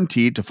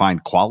guaranteed to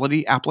find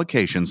quality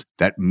applications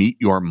that meet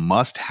your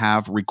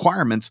must-have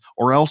requirements,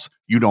 or else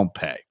you don't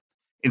pay.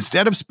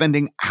 Instead of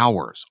spending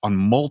hours on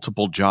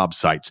multiple job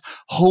sites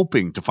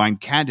hoping to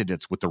find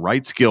candidates with the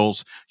right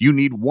skills, you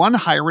need one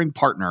hiring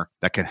partner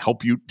that can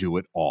help you do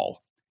it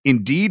all.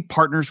 Indeed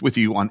partners with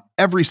you on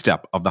every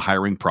step of the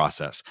hiring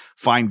process.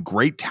 Find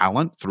great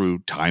talent through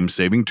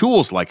time-saving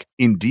tools like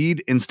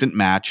Indeed Instant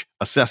Match,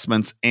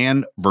 assessments,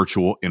 and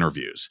virtual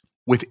interviews.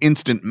 With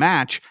Instant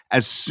Match,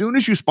 as soon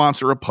as you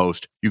sponsor a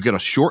post, you get a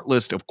short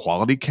list of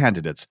quality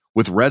candidates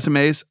with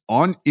resumes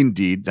on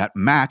Indeed that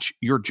match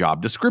your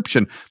job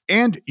description,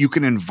 and you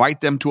can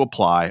invite them to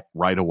apply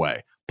right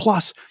away.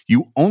 Plus,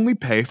 you only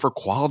pay for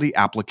quality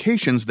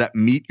applications that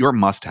meet your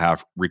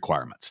must-have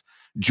requirements.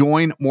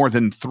 Join more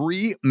than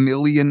 3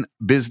 million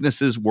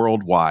businesses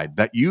worldwide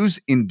that use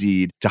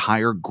Indeed to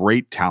hire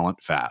great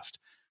talent fast.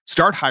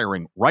 Start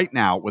hiring right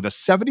now with a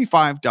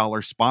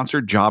 $75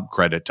 sponsored job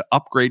credit to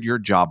upgrade your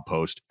job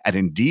post at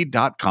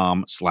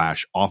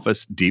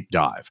Indeed.com/Office Deep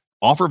Dive.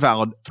 Offer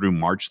valid through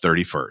March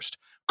 31st.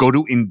 Go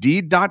to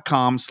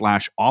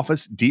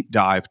Indeed.com/Office Deep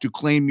Dive to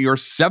claim your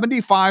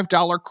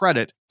 $75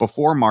 credit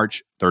before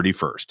March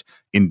 31st.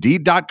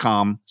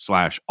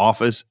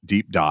 Indeed.com/Office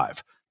Deep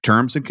Dive.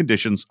 Terms and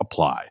conditions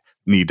apply.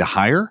 Need to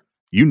hire?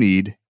 You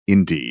need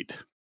Indeed.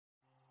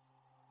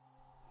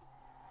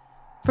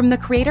 From the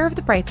creator of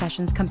The Bright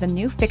Sessions comes a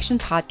new fiction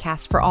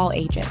podcast for all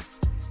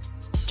ages.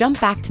 Jump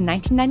back to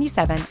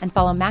 1997 and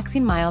follow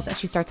Maxine Miles as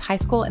she starts high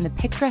school in the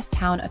picturesque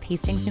town of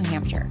Hastings, New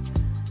Hampshire.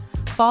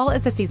 Fall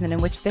is the season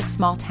in which this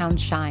small town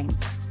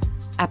shines.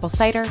 Apple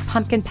cider,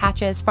 pumpkin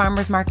patches,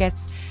 farmers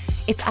markets.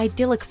 It's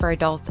idyllic for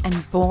adults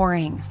and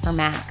boring for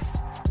Max.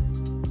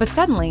 But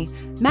suddenly,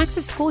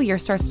 Max's school year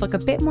starts to look a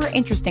bit more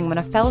interesting when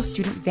a fellow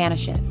student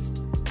vanishes.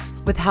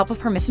 With the help of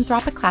her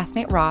misanthropic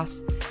classmate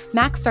Ross,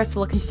 Max starts to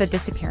look into the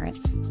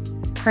disappearance.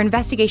 Her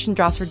investigation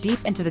draws her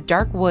deep into the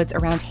dark woods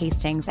around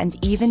Hastings and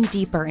even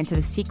deeper into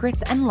the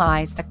secrets and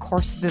lies that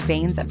course through the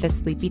veins of this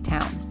sleepy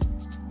town.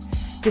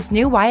 This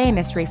new YA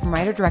mystery from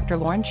writer-director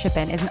Lauren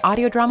Shippen is an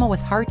audio drama with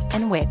heart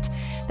and wit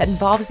that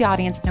involves the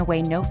audience in a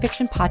way no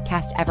fiction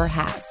podcast ever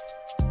has.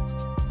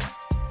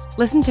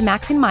 Listen to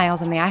Maxine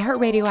Miles on the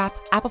iHeartRadio app,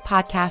 Apple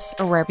Podcasts,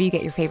 or wherever you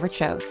get your favorite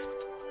shows.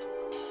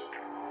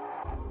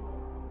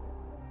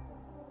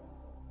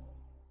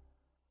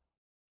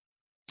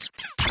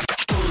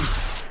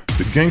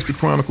 The Gangster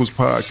Chronicles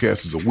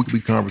podcast is a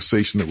weekly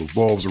conversation that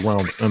revolves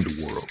around the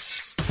underworld.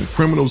 From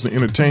criminals and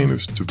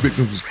entertainers to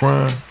victims of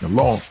crime and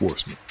law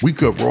enforcement, we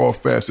cover all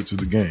facets of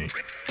the game.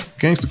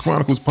 Gangster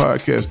Chronicles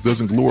podcast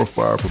doesn't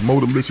glorify or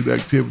promote illicit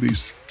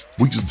activities.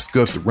 We just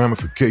discuss the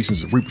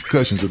ramifications and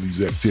repercussions of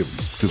these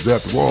activities. Because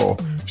after all,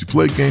 if you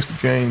play gangster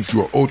games,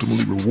 you are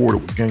ultimately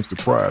rewarded with gangster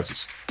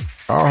prizes.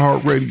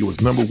 iHeartRadio is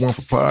 #1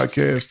 for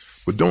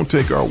podcasts, but don't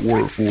take our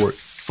word for it.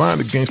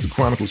 Find the Gangster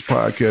Chronicles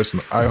podcast on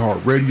the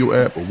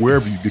iHeartRadio app or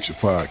wherever you get your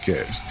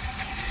podcasts.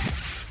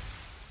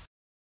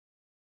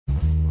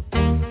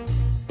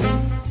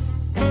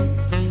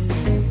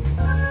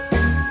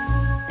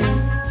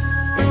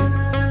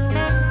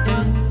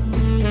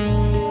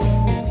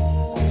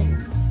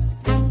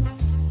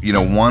 You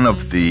know, one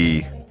of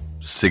the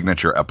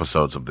signature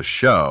episodes of the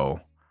show,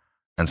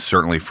 and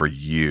certainly for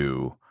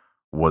you,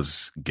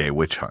 was Gay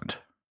Witch Hunt.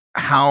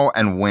 How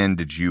and when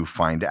did you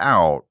find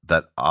out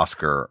that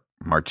Oscar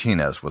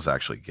Martinez was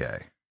actually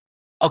gay?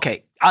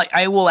 Okay,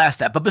 I will ask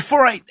that. But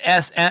before I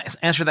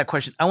answer that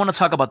question, I want to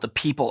talk about the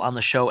people on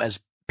the show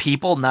as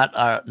people, not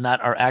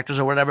our actors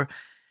or whatever.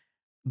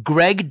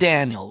 Greg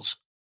Daniels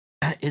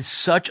is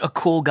such a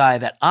cool guy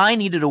that I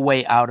needed a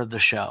way out of the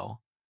show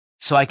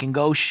so I can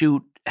go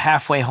shoot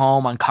halfway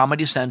home on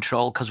Comedy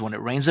Central, because when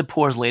it rains it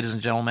pours, ladies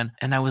and gentlemen.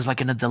 And I was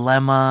like in a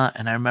dilemma,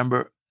 and I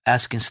remember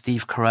asking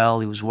Steve Carell.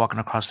 He was walking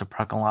across the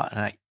parking lot,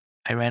 and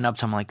I ran up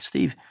to him like,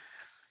 Steve,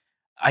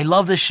 I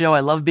love this show. I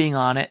love being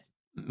on it,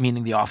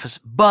 meaning The Office,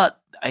 but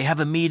I have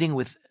a meeting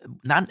with,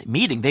 not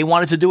meeting, they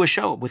wanted to do a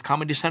show with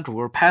Comedy Central.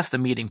 We're past the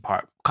meeting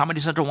part.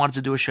 Comedy Central wanted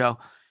to do a show.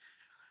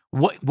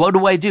 What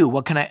do I do?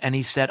 What can I? And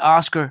he said,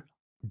 Oscar,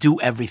 do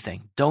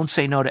everything. Don't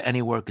say no to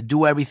any work.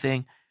 Do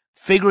everything.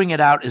 Figuring it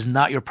out is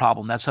not your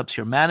problem. That's up to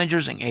your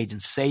managers and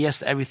agents. Say yes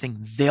to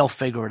everything. They'll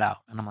figure it out.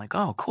 And I'm like,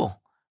 oh, cool.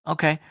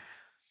 Okay.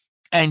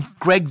 And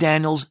Greg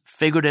Daniels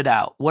figured it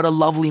out. What a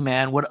lovely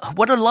man. What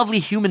a lovely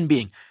human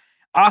being.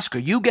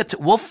 Oscar,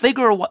 we'll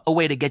figure a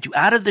way to get you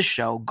out of the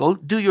show. Go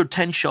do your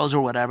 10 shows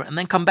or whatever, and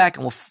then come back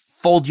and we'll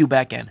fold you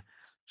back in.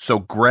 So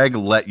Greg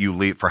let you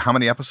leave for how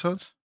many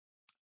episodes?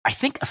 I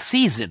think a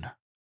season.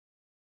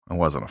 It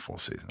wasn't a full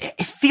season.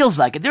 It feels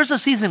like it. There's a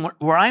season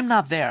where I'm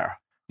not there.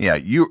 Yeah,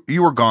 you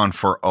were gone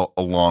for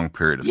a long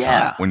period of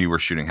time when you were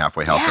shooting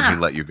Halfway House, and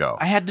he let you go.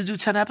 I had to do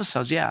 10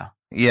 episodes, yeah.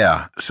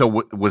 Yeah,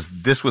 so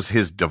this was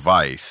his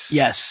device.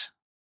 Yes.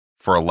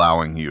 For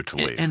allowing you to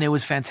leave. And it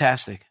was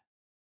fantastic.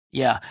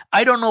 Yeah.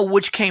 I don't know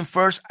which came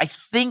first. I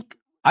think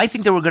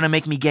they were going to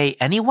make me gay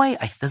anyway.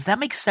 Does that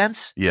make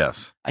sense?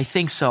 Yes. I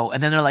think so.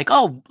 And then they're like,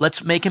 oh,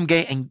 let's make him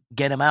gay and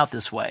get him out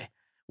this way,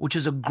 which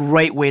is a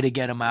great way to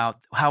get him out.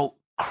 How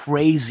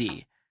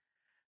crazy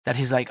that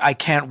he's like, I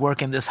can't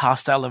work in this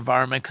hostile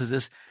environment because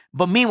this.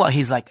 But meanwhile,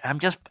 he's like, I'm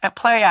just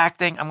play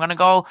acting. I'm going to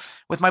go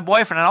with my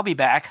boyfriend and I'll be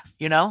back,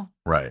 you know?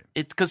 Right.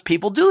 It's because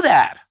people do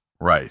that.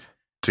 Right.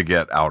 To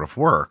get out of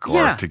work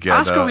or to get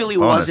Oscar really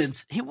bonus.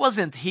 wasn't. He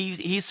wasn't.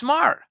 He's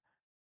smart.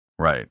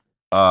 Right.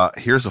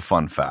 Here's a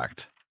fun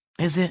fact.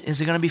 Is it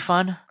going to be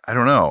fun? I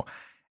don't know.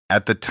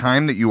 At the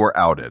time that you were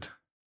outed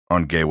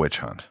on Gay Witch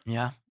Hunt,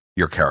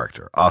 your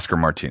character, Oscar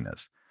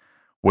Martinez,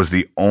 was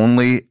the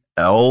only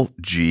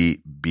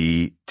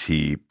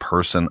LGBT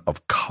person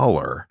of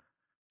color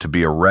to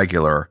be a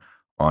regular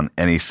on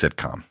any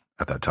sitcom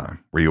at that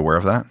time. Were you aware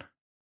of that?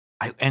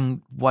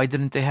 And why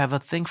didn't they have a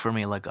thing for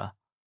me, like a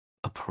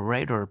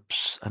parade or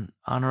an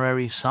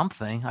honorary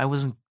something? I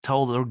wasn't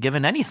told or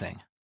given anything.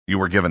 You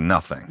were given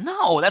nothing.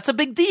 No, that's a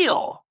big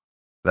deal.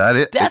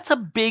 That's a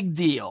big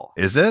deal.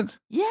 Is it?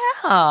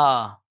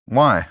 Yeah.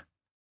 Why?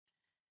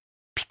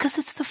 Because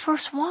it's the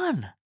first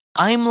one.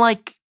 I'm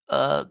like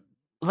Barack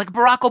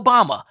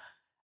Obama.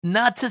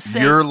 Not to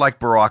say you're like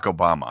Barack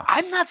Obama.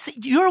 I'm not saying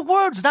your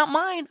words, not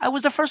mine. I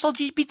was the first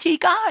LGBT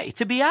guy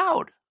to be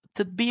out,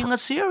 to be in a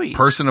series.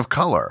 Person of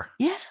color.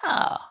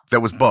 Yeah.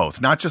 That was both,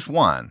 not just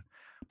one.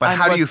 But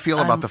how do you feel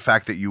about the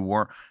fact that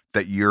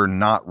you're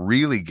not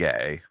really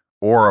gay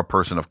or a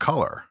person of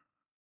color?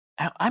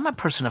 I'm a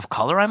person of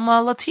color. I'm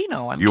a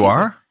Latino. You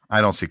are?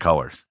 I don't see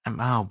colors.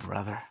 Oh,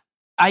 brother.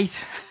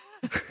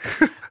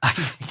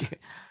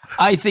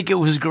 I think it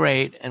was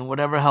great, and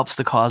whatever helps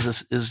the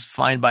cause is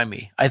fine by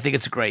me. I think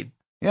it's great.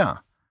 Yeah.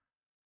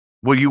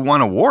 Well, you won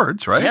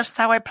awards, right? Just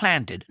how I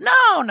planned it.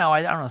 No,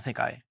 I don't think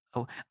I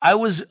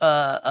was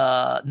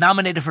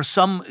nominated for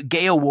some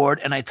gay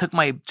award, and I took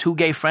my 2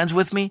 gay friends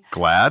with me.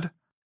 Glad?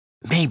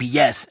 Maybe,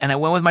 yes. And I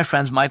went with my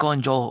friends, Michael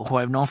and Joel, who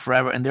I've known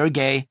forever, and they're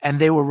gay,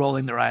 and they were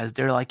rolling their eyes.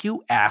 They're like,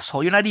 you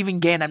asshole, you're not even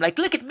gay. And I'm like,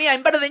 look at me,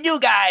 I'm better than you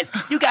guys.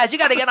 You got to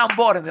get on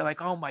board. And they're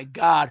like, oh my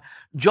God.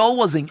 Joel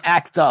was in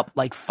act up,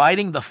 like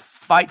fighting the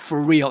fight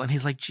for real. And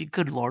he's like, gee,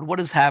 good Lord,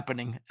 what is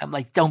happening? I'm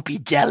like, don't be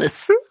jealous.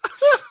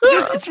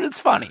 It's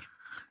funny.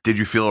 Did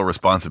you feel a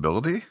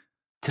responsibility?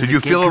 To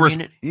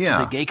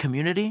the gay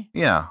community?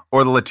 Yeah.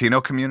 Or the Latino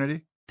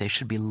community? They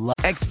should be loved.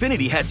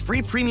 Xfinity has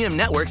free premium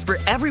networks for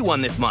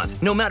everyone this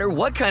month, no matter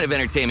what kind of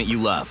entertainment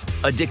you love.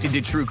 Addicted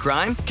to true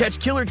crime? Catch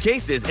killer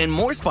cases and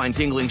more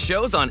spine-tingling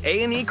shows on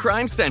A&E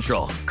Crime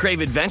Central.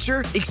 Crave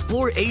adventure?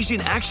 Explore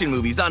Asian action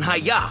movies on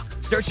Hi-YAH.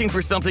 Searching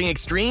for something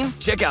extreme?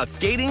 Check out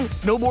skating,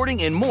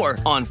 snowboarding, and more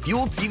on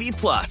Fuel TV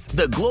Plus,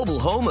 the global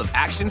home of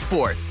action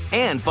sports.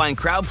 And find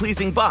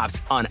crowd-pleasing bops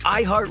on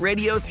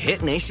iHeartRadio's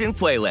Hit Nation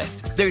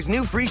playlist. There's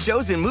new free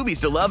shows and movies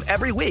to love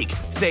every week.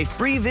 Say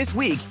free this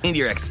week in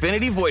your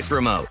Xfinity voice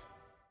remote.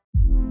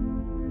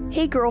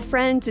 Hey,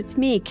 girlfriends, it's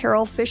me,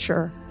 Carol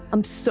Fisher.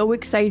 I'm so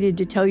excited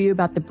to tell you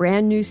about the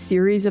brand new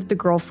series of The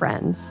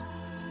Girlfriends.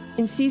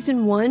 In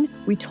season 1,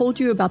 we told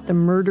you about the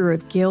murder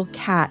of Gail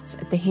Katz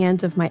at the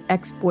hands of my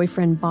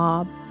ex-boyfriend,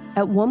 Bob.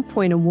 At one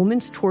point, a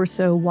woman's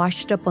torso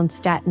washed up on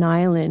Staten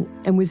Island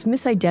and was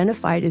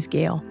misidentified as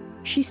Gail.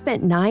 She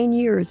spent 9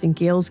 years in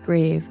Gail's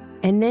grave,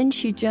 and then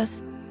she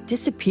just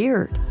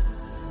disappeared.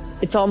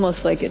 It's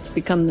almost like it's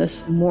become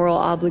this moral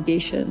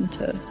obligation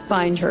to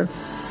find her.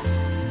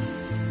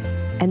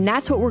 And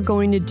that's what we're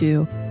going to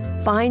do.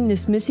 Find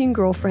this missing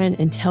girlfriend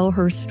and tell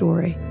her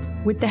story.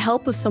 With the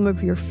help of some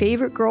of your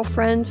favorite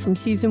girlfriends from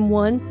season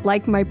 1,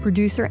 like my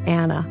producer,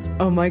 Anna.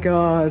 Oh my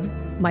God.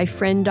 My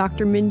friend,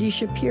 Dr. Mindy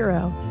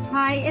Shapiro.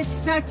 Hi, it's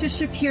Dr.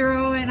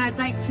 Shapiro, and I'd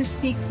like to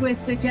speak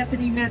with the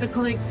deputy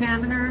medical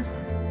examiner.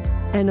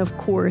 And of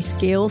course,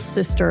 Gail's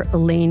sister,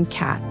 Elaine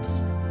Katz.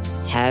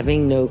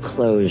 Having no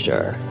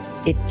closure,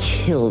 it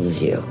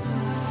kills you.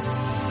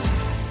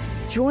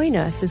 Join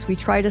us as we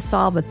try to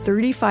solve a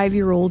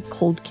 35-year-old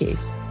cold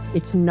case.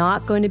 It's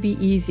not going to be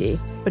easy,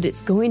 but it's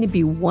going to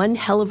be one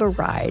hell of a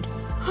ride.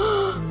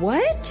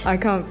 What? I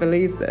can't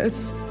believe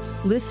this.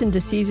 Listen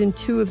to season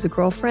 2 of The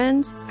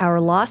Girlfriends,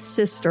 Our Lost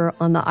Sister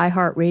on the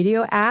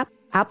iHeartRadio app,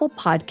 Apple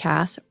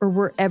Podcasts, or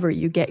wherever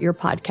you get your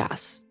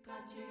podcasts.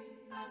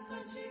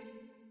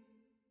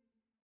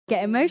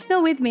 Get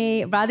emotional with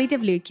me, Radhi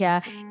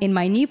Devlukia, in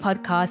my new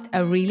podcast,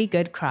 A Really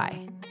Good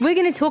Cry. We're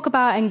going to talk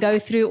about and go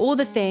through all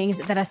the things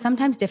that are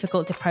sometimes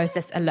difficult to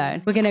process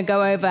alone. We're going to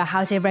go over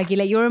how to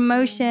regulate your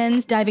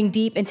emotions, diving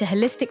deep into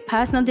holistic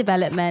personal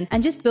development,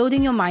 and just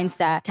building your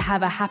mindset to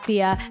have a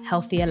happier,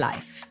 healthier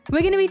life.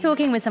 We're going to be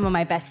talking with some of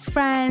my best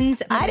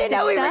friends. I didn't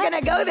know we were going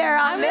to go there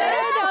on this.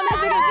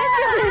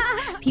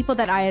 People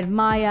that I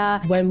admire.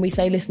 When we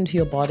say listen to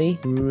your body,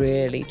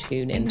 really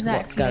tune into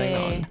what's going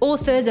on.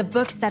 Authors of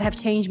books that have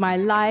changed my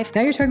life.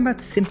 Now you're talking about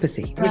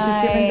sympathy, which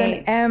is different than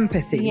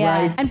empathy,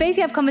 right? And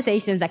basically have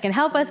conversations that can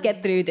help us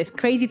get through this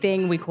crazy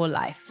thing we call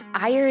life.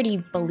 I already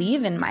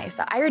believe in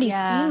myself. I already see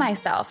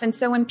myself. And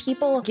so when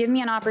people give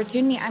me an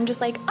opportunity, I'm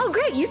just like, oh,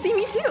 great, you see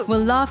me too.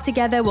 We'll laugh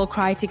together, we'll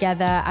cry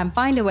together, and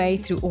find a way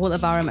through all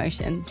of our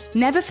emotions.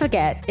 Never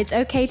forget, it's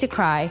okay to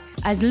cry,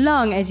 as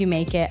long as you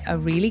make it a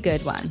really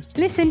good one.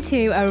 Listen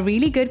to A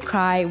Really Good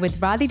Cry with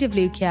Radhi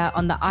Devlukia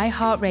on the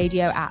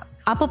iHeartRadio app,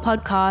 Apple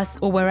Podcasts,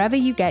 or wherever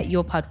you get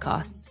your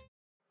podcasts.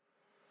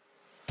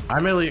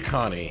 I'm Elliot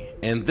Connie,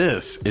 and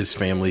this is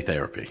Family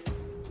Therapy.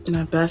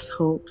 My best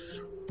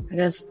hopes, I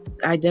guess,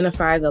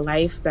 identify the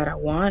life that I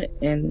want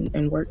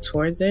and work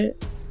towards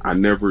it. I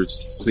never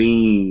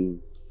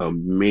seen a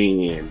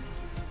man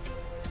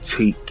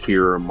take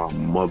care of my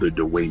mother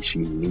the way she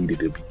needed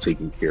to be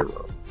taken care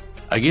of.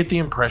 I get the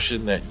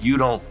impression that you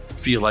don't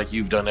feel like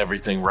you've done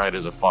everything right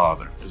as a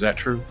father. Is that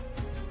true?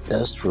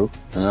 That's true,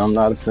 and I'm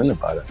not offended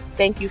by that.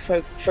 Thank you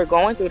for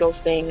going through those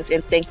things,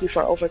 and thank you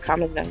for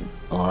overcoming them.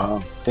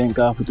 Wow. Thank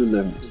God for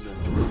deliverance.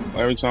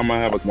 Every time I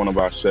have one of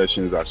our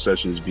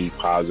sessions be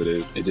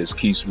positive. It just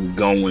keeps me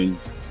going.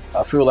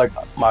 I feel like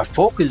my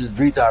focus is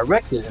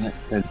redirected in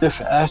a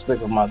different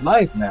aspect of my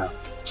life now.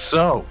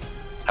 So,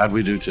 how'd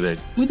we do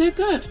today? We did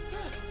good.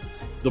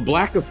 The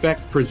Black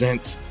Effect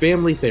presents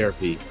Family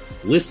Therapy.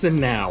 Listen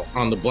now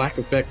on the Black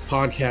Effect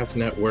Podcast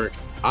Network,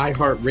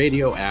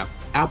 iHeartRadio app,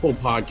 Apple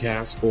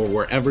Podcasts, or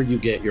wherever you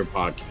get your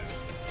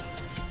podcasts.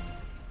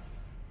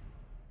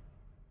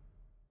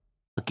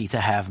 Lucky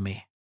to have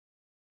me.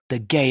 The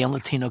gay and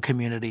Latino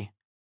community.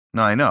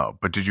 No, I know,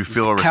 but did you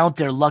feel count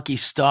their lucky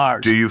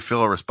stars? Do you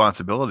feel a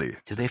responsibility?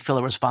 Do they feel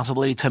a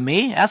responsibility to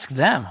me? Ask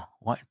them.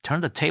 What?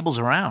 Turn the tables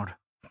around.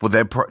 Well,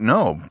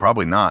 no,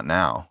 probably not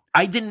now.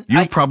 I didn't.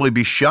 You'd probably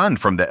be shunned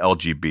from the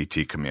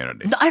LGBT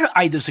community. No,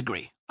 I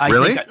disagree.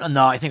 Really?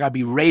 I think I'd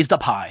be raised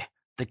up high.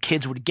 The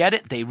kids would get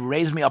it. They'd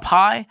raise me up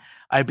high.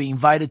 I'd be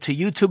invited to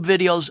YouTube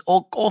videos.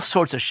 All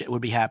sorts of shit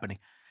would be happening.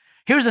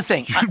 Here's the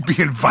thing. You'd be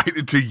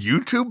invited to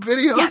YouTube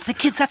videos? Yeah, the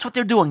kids, that's what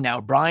they're doing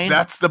now, Brian.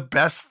 That's the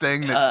best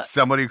thing that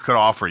somebody could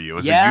offer you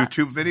is a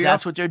YouTube video?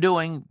 That's what they're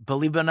doing.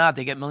 Believe it or not,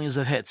 they get millions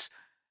of hits.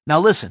 Now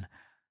listen,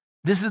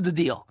 this is the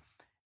deal.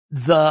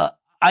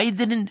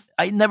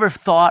 I never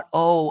thought,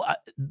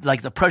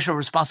 like the pressure of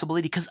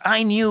responsibility, because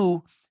I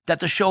knew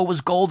that the show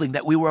was golden,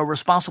 that we were a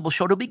responsible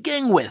show to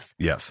begin with.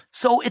 Yes.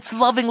 So it's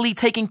lovingly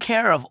taken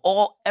care of.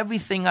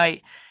 Everything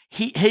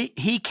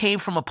he came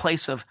from a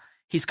place of,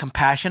 he's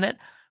compassionate,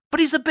 but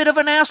he's a bit of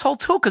an asshole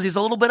too, because he's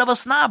a little bit of a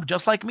snob,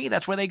 just like me.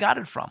 That's where they got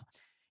it from.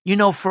 You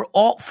know, for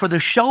the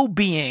show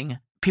being,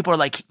 people are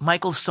like,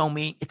 Michael's so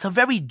mean. It's a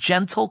very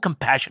gentle,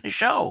 compassionate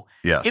show.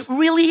 Yes. It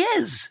really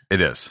is. It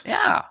is.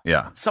 Yeah.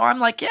 Yeah. So I'm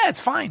like, yeah, it's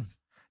fine.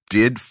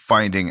 Did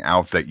finding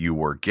out that you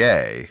were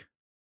gay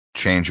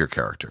change your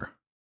character?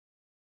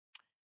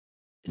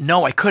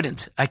 No, I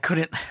couldn't.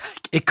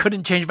 It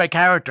couldn't change my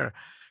character,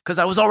 because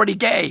I was already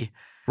gay.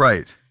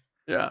 Right.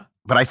 Yeah.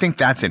 But I think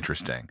that's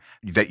interesting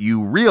that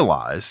you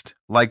realized,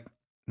 like,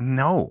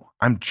 no,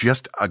 I'm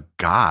just a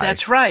guy.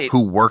 That's right.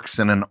 Who works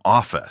in an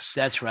office.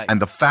 That's right.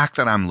 And the fact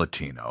that I'm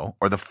Latino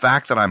or the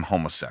fact that I'm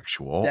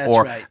homosexual That's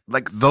or right.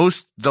 like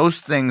those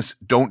things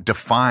don't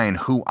define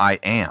who I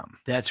am.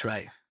 That's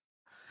right.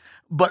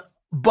 But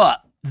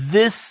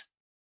this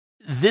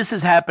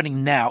is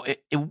happening now.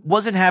 It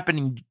wasn't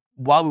happening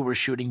while we were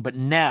shooting, but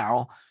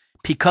now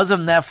because of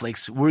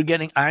Netflix,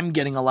 I'm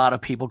getting a lot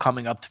of people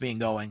coming up to me and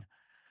going,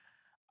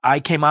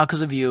 I came out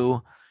because of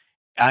you.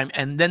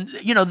 And then,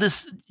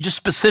 this just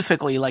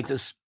specifically like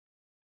this,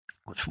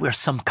 we're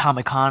some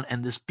Comic-Con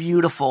and this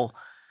beautiful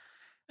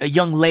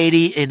young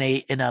lady in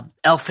a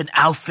elfin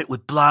outfit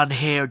with blonde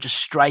hair, just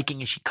striking.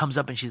 And she comes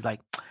up and she's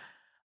like,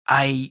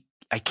 I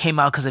came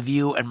out because of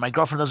you, and my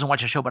girlfriend doesn't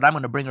watch the show, but I'm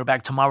going to bring her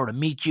back tomorrow to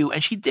meet you.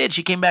 And she did.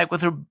 She came back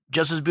with her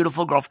just as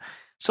beautiful girlfriend.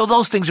 So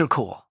those things are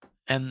cool.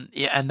 And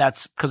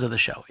that's because of the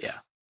show. Yeah.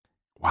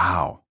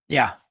 Wow.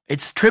 Yeah.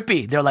 It's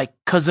trippy. They're like,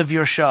 because of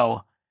your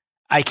show,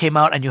 I came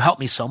out and you helped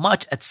me so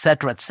much, et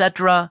cetera, et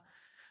cetera.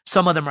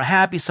 Some of them are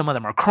happy. Some of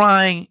them are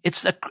crying.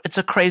 It's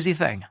a crazy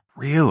thing.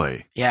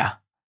 Really? Yeah.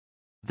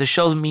 The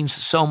show means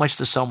so much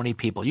to so many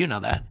people. You know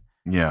that.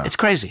 Yeah. It's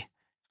crazy.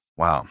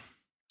 Wow.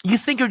 You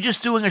think you're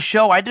just doing a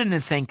show. I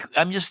didn't think.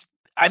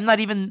 I'm not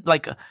even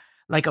like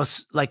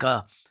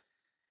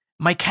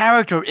my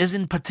character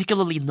isn't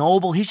particularly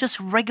noble. He's just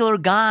a regular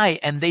guy,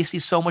 and they see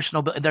so much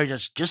noble. They're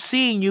just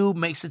seeing you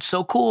makes it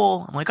so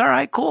cool. I'm like, all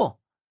right, cool.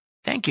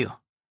 Thank you.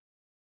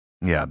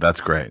 Yeah, that's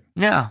great.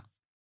 Yeah.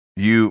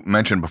 You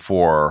mentioned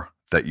before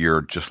that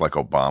you're just like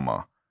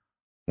Obama.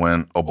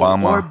 When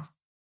Obama... Or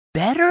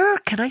better?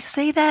 Can I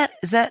say that?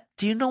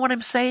 Do you know what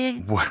I'm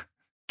saying? What,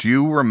 do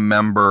you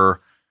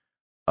remember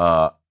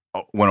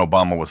when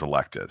Obama was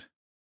elected?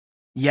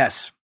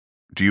 Yes.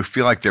 Do you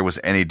feel like there was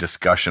any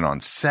discussion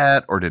on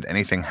set, or did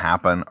anything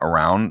happen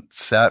around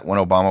set when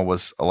Obama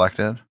was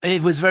elected?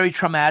 It was very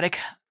traumatic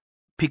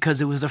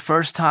because it was the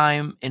first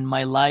time in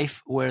my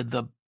life where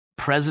the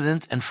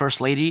president and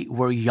first lady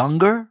were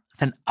younger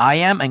than I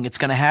am, and it's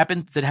going to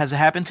happen. Has it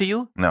happened to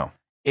you? No.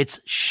 It's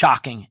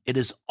shocking. It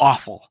is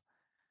awful.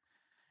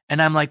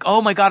 And I'm like,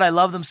 oh my God, I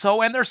love them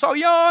so, and they're so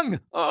young.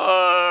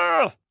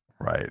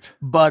 Right.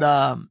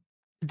 But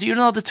do you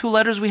know the two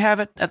letters we have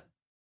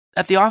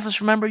at the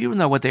office? Remember, you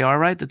know what they are,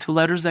 right? The two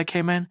letters that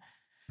came in?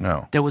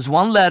 No. There was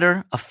one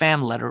letter, a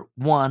fan letter,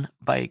 one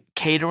by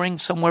catering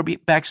somewhere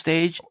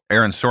backstage.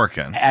 Aaron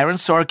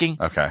Sorkin.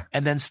 Okay.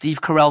 And then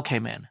Steve Carell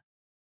came in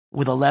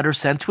with a letter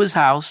sent to his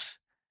house.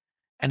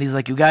 And he's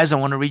like, you guys, I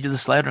want to read you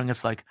this letter. And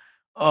it's like,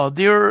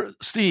 dear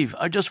Steve,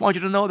 I just want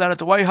you to know that at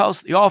the White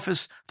House, the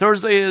office,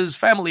 Thursday is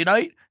family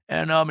night.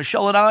 And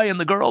Michelle and I and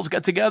the girls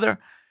get together.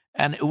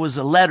 And it was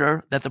a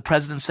letter that the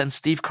president sent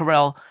Steve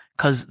Carell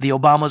because the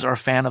Obamas are a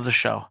fan of the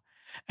show.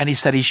 And he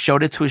said he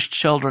showed it to his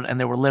children and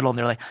they were little. And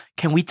they're like,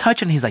 can we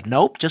touch it? And he's like,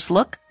 nope, just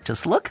look.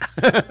 Just look.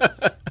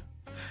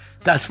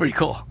 That's pretty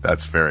cool.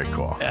 That's very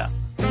cool. Yeah.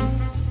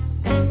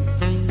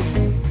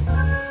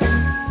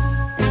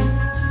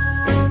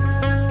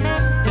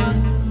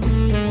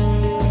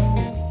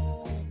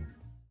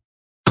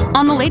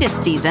 On the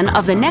latest season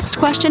of the Next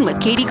Question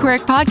with Katie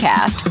Couric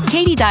podcast,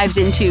 Katie dives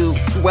into,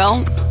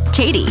 well,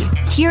 Katie.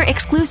 Hear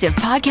exclusive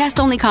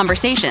podcast-only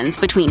conversations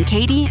between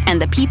Katie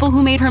and the people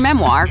who made her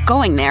memoir,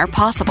 Going There,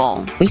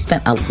 possible. We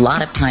spent a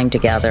lot of time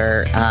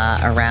together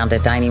around a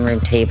dining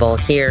room table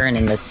here and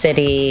in the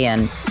city,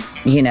 and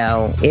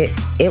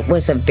it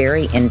was a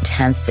very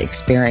intense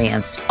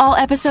experience. All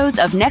episodes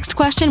of Next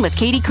Question with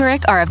Katie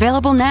Couric are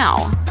available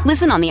now.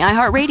 Listen on the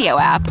iHeartRadio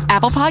app,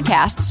 Apple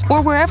Podcasts,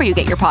 or wherever you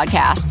get your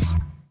podcasts.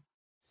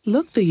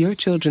 Look through your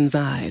children's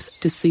eyes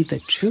to see the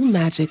true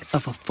magic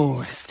of a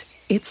forest.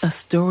 It's a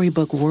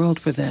storybook world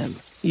for them.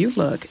 You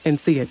look and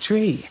see a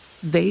tree.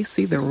 They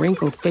see the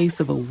wrinkled face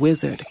of a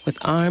wizard with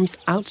arms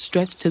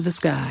outstretched to the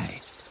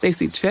sky. They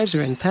see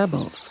treasure in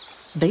pebbles.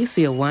 They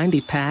see a windy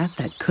path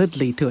that could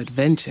lead to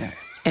adventure.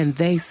 And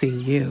they see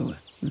you,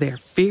 their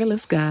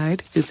fearless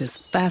guide through this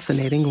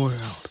fascinating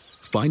world.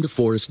 Find a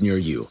forest near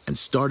you and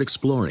start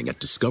exploring at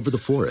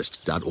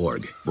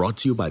discovertheforest.org. Brought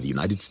to you by the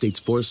United States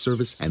Forest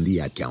Service and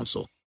the Ad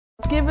Council.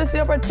 Give us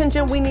your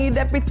attention, we need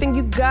everything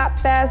you got.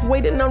 Fast,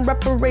 waiting on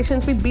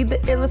reparations, we be the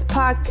illest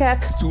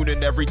podcast. Tune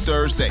in every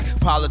Thursday,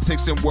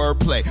 politics and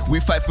wordplay. We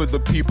fight for the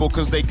people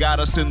cause they got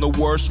us in the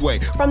worst way.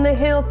 From the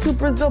Hill to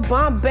Brazil,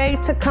 Bombay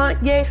to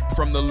Kanye.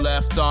 From the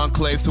left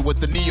enclave to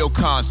what the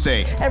neocons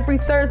say. Every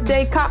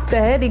Thursday, cop the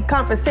heady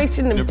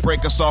conversation. And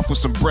break us off with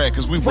some bread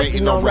cause we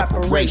waiting on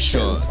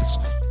reparations.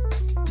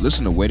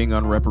 Listen to Waiting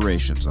on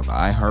Reparations on the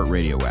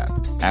iHeartRadio app,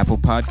 Apple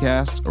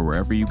Podcasts, or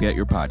wherever you get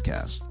your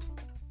podcasts.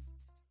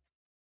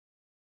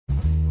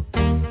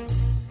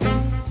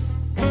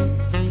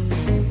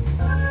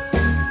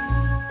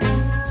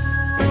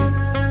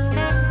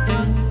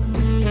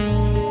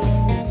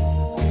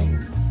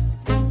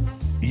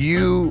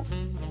 You,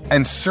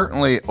 and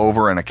certainly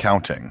over in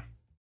accounting,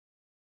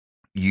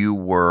 you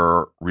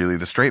were really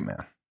the straight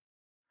man.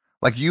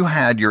 Like you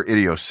had your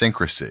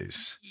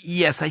idiosyncrasies.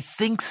 Yes, I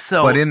think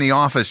so. But in The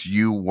Office,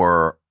 you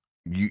were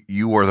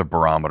the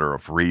barometer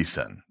of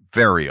reason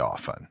very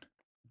often.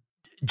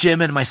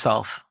 Jim and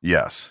myself.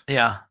 Yes.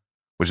 Yeah.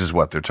 Which is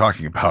what they're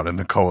talking about in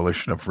the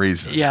Coalition of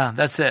Reason. Yeah,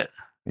 that's it.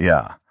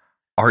 Yeah.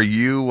 Are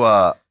you,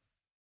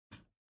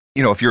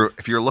 if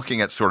you're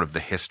looking at sort of the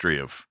history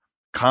of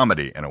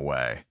comedy in a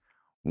way,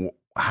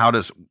 what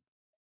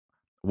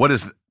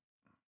is?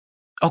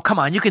 Oh, come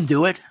on, you can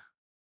do it.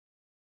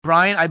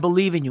 Brian, I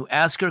believe in you.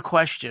 Ask your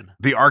question.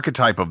 The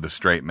archetype of the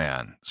straight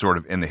man, sort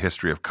of in the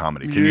history of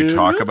comedy. Can you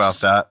talk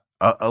about that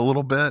a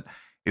little bit?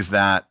 Is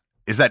that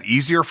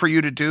easier for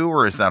you to do,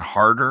 or is that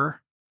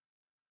harder?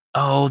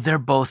 Oh, they're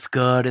both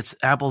good. It's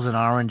apples and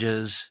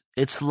oranges.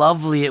 It's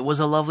lovely. It was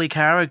a lovely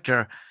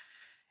character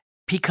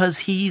because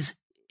he's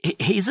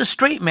a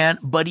straight man,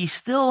 but he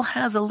still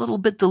has a little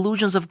bit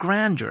delusions of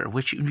grandeur,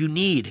 which you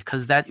need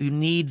because you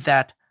need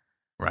that.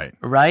 Right.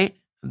 Right.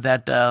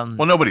 That.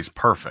 Well, nobody's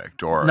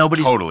perfect or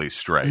totally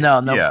straight.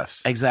 No.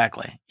 Yes.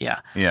 Exactly. Yeah.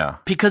 Yeah.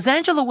 Because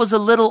Angela was a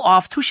little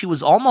off too. She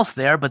was almost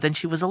there, but then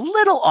she was a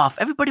little off.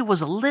 Everybody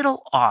was a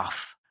little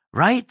off.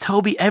 Right?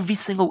 Toby,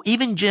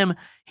 even Jim,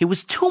 he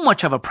was too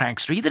much of a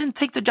prankster. He didn't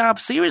take the job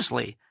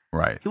seriously.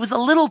 Right. He was a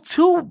little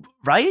too,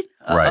 right?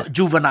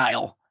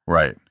 Juvenile.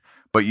 Right.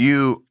 But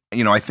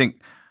I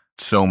think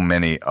so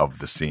many of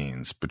the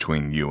scenes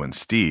between you and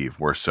Steve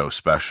were so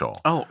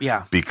special. Oh,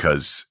 yeah.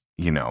 Because,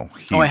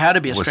 I had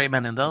to be a straight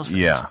man in those things.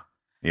 Yeah.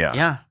 Yeah.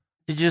 Yeah.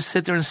 You just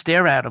sit there and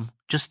stare at him.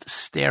 Just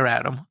stare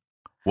at him.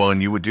 Well,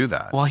 and you would do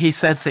that. Well, he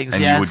said things,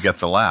 and yes. you would get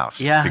the laughs.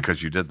 Yeah.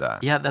 Because you did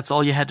that. Yeah, that's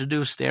all you had to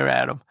do, stare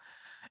at him.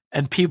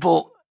 And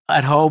people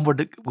at home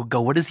would go,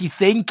 what is he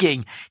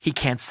thinking? He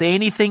can't say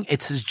anything.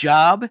 It's his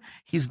job.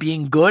 He's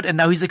being good. And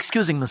now he's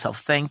excusing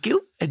himself. Thank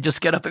you. And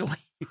just get up and leave.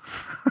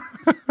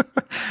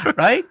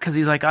 Right? Because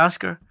he's like,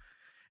 Oscar.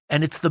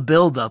 And it's the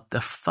buildup, the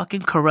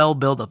fucking Carell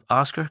buildup.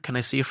 Oscar, can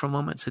I see you for a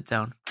moment? Sit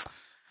down.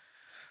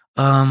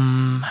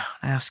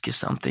 Ask you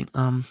something.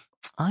 I'm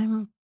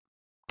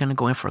going to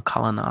go in for a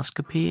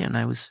colonoscopy.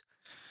 And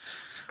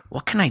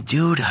what can I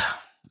do to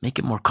make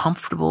it more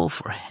comfortable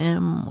for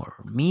him or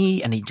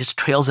me? And he just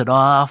trails it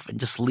off and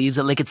just leaves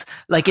it like it's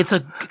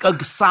a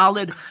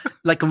solid,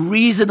 like a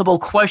reasonable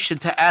question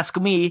to ask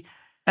me.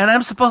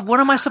 And what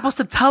am I supposed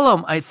to tell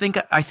him? I think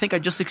I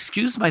just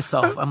excused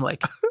myself. I'm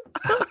like,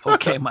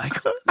 okay,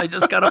 Michael. I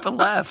just got up and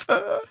left.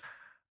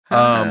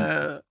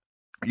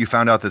 You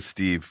found out that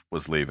Steve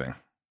was leaving.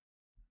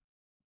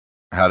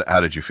 How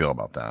did you feel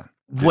about that?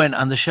 When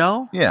on the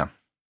show? Yeah.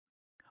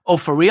 Oh,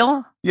 for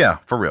real? Yeah,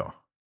 for real.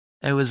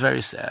 It was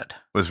very sad.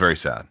 It was very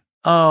sad.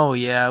 Oh,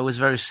 yeah, it was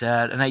very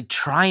sad. And I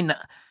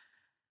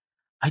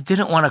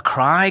didn't want to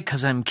cry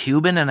because I'm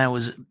Cuban and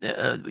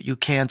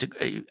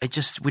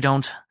we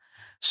don't.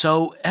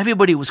 So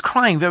everybody was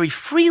crying very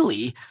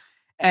freely.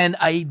 And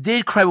I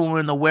did cry when we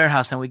were in the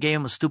warehouse and we gave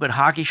him a stupid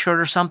hockey shirt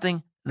or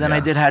something. Then I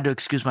had to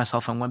excuse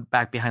myself and went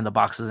back behind the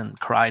boxes and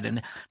cried.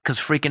 And because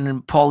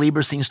freaking Paul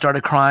Lieberstein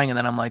started crying. And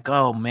then I'm like,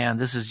 oh, man,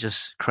 this is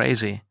just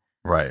crazy.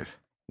 Right.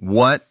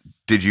 What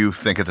did you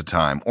think at the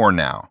time or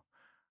now?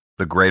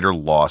 The greater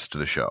loss to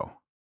the show?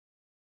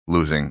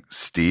 Losing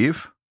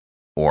Steve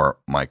or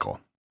Michael?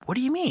 What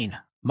do you mean?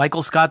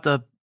 Michael Scott,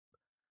 the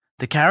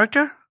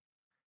character?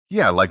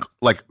 Yeah, like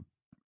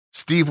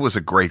Steve was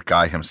a great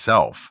guy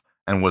himself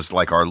and was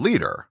like our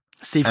leader.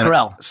 Steve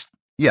Carell.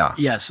 Yeah.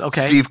 Yes,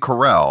 okay. Steve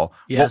Carell.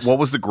 Yes. What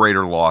was the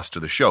greater loss to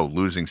the show?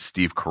 Losing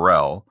Steve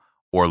Carell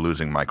or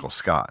losing Michael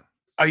Scott?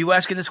 Are you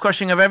asking this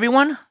question of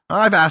everyone?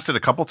 I've asked it a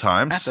couple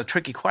times. That's a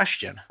tricky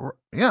question.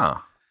 Yeah.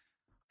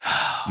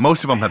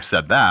 Most of them have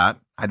said that.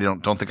 I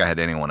don't think I had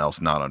anyone else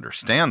not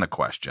understand the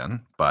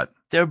question, but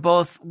they're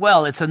both,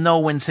 it's a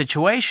no-win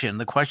situation.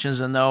 The question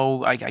is a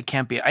no, I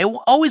can't be. I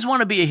always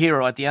want to be a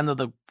hero at the end of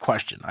the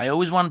question. I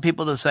always want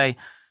people to say,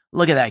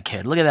 look at that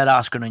kid. Look at that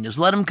Oscar Nunez.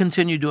 Let him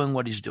continue doing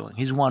what he's doing.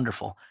 He's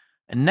wonderful.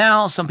 And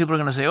now some people are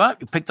going to say, well,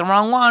 you picked the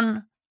wrong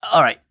one.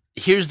 All right,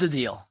 here's the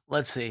deal.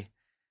 Let's see.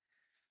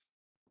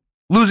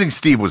 Losing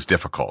Steve was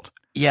difficult.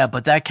 Yeah,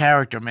 but that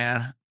character,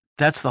 man,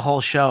 that's the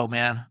whole show,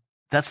 man.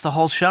 That's the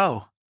whole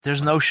show.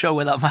 There's no show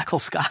without Michael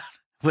Scott,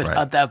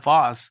 without that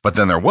boss. But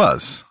then there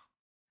was.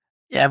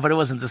 Yeah, but it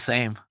wasn't the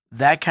same.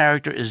 That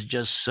character is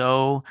just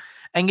so,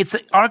 and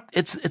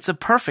it's a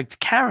perfect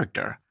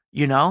character,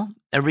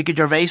 Enrique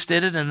Gervais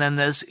did it, and then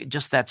there's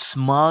just that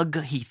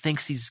smug. He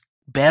thinks he's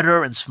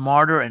better and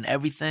smarter and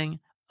everything.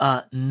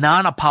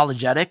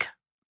 Non-apologetic.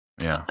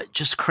 Yeah.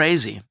 Just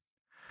crazy.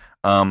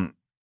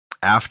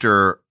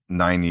 After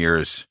 9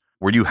 years,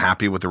 were you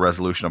happy with the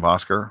resolution of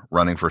Oscar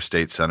running for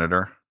state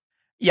senator?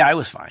 Yeah, I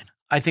was fine.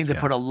 I think they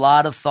put a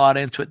lot of thought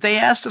into it. They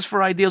asked us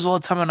for ideas all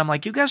the time, and I'm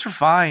like, you guys are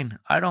fine.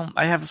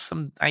 I have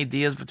some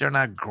ideas, but they're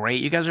not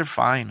great. You guys are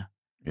fine.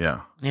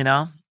 Yeah.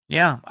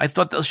 Yeah. I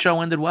thought the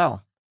show ended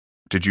well.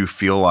 Did you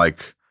feel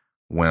like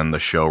when the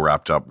show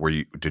wrapped up,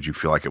 did you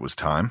feel like it was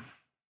time?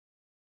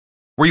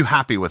 Were you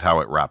happy with how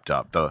it wrapped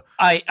up?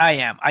 I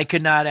am. I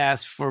could not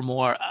ask for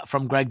more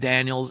from Greg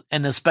Daniels,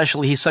 and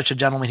especially he's such a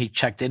gentleman. He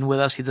checked in with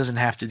us. He doesn't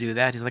have to do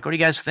that. He's like, "What do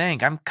you guys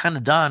think?" I'm kind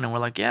of done, and we're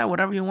like, "Yeah,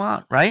 whatever you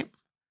want," right?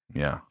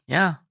 Yeah.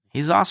 Yeah,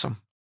 he's awesome.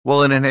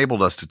 Well, it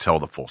enabled us to tell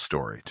the full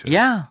story too.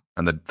 Yeah.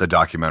 And the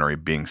documentary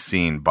being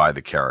seen by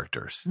the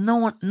characters.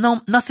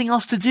 Nothing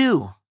else to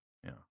do.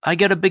 Yeah. I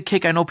get a big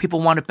kick. I know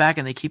people want it back,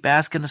 and they keep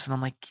asking us, and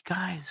I'm like,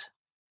 guys,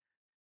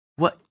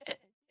 what?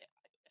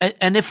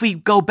 And if we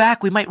go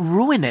back, we might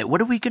ruin it.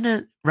 What are we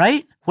gonna?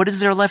 Right? What is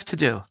there left to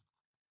do?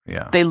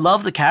 Yeah. They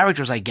love the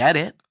characters. I get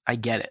it.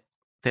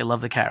 They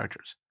love the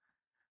characters.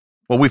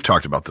 Well, we've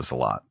talked about this a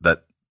lot.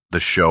 That the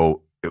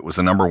show, it was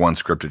the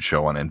 #1 scripted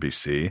show on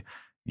NBC.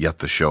 Yet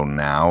the show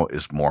now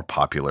is more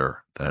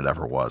popular than it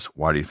ever was.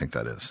 Why do you think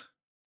that is?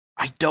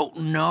 I don't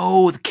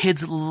know. The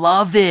kids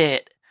love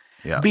it.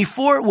 Yeah.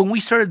 Before, when we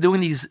started doing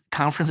these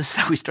conferences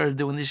that we started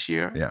doing this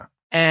year, yeah,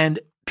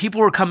 and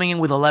people were coming in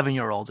with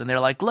 11-year-olds, and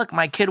they're like, "Look,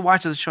 my kid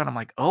watches the show," and I'm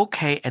like,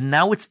 "Okay." And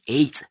now it's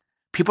 8.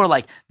 People are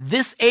like,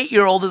 "This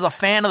 8-year-old is a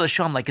fan of the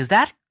show." I'm like, "Is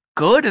that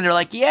good?" And they're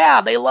like,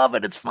 "Yeah, they love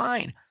it. It's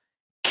fine."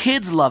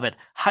 Kids love it.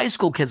 High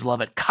school kids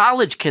love it.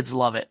 College kids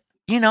love it.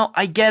 You know,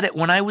 I get it.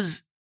 When I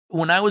was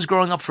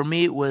growing up, for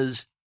me, it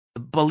was,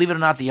 believe it or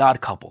not, The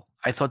Odd Couple.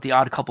 I thought The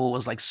Odd Couple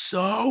was like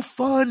so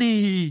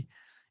funny.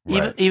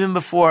 Right. Even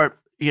before,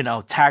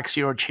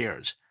 Taxi or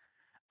Cheers.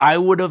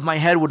 My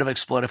head would have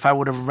exploded if I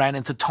would have ran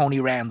into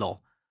Tony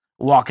Randall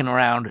walking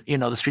around,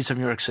 the streets of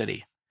New York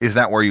City. Is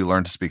that where you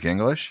learned to speak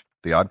English?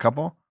 The Odd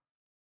Couple?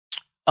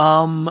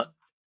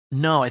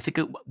 No, I think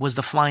it was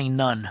The Flying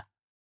Nun.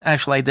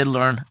 Actually, I did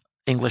learn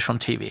English from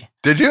TV.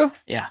 Did you?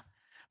 Yeah.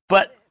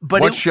 But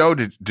what show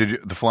did you,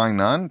 The Flying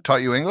Nun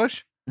taught you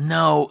English?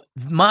 No,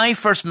 my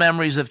first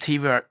memories of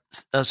TV are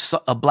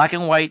a black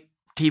and white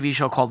TV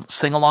show called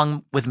Sing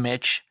Along with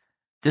Mitch.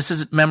 This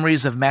is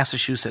memories of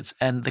Massachusetts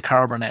and the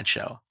Carol Burnett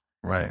Show.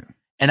 Right.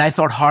 And I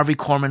thought Harvey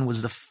Korman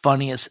was the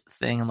funniest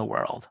thing in the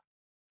world.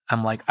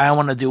 I'm like, I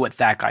want to do what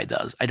that guy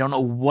does. I don't know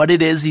what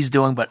it is he's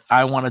doing, but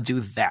I want to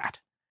do that.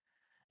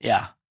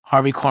 Yeah,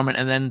 Harvey Korman,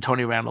 and then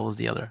Tony Randall was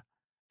the other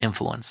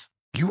influence.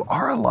 You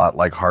are a lot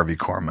like Harvey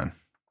Korman.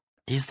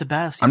 He's the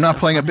best. I'm not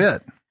playing a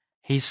bit.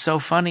 He's so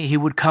funny. He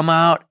would come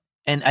out,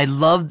 and I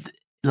loved,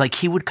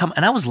 he would come,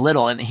 and I was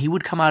little, and he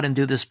would come out and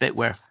do this bit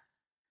where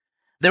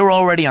they were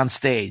already on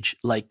stage,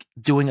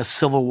 doing a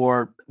Civil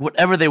War,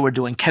 whatever they were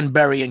doing, Ken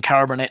Berry and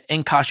Carol Burnett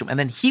in costume, and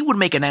then he would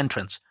make an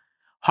entrance.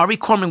 Harvey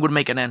Korman would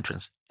make an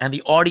entrance, and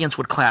the audience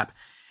would clap.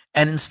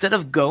 And instead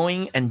of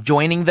going and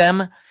joining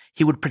them,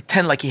 he would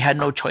pretend like he had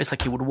no choice,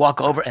 like he would walk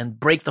over and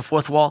break the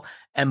fourth wall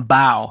and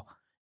bow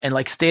and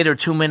stay there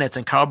 2 minutes,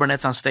 and Carol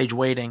Burnett's on stage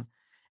waiting.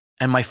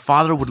 And my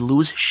father would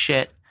lose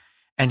shit,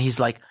 and he's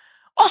like,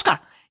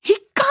 "Oscar, he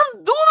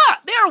can't do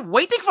that. They're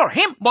waiting for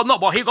him. But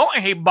he go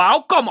and he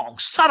bow. Come on,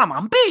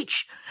 Salaman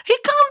Beach. He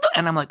can't do."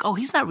 And I'm like, oh,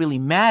 he's not really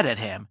mad at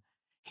him.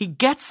 He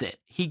gets it.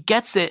 He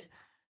gets it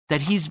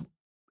that he's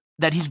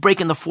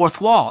breaking the fourth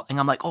wall. And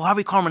I'm like, oh,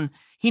 Harvey Korman,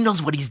 he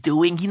knows what he's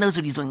doing. He knows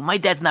what he's doing. My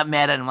dad's not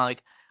mad at him. I'm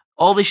like,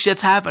 all this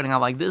shit's happening. I'm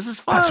like, this is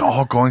fun. That's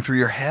all going through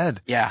your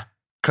head. Yeah.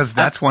 Because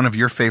that's one of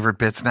your favorite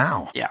bits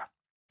now. Yeah.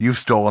 You've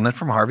stolen it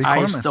from Harvey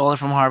Korman. I stole it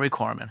from Harvey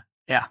Korman.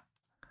 Yeah.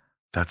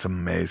 That's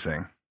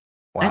amazing.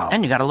 Wow.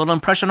 And you got a little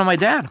impression of my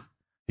dad.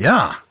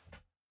 Yeah.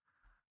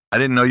 I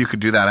didn't know you could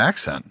do that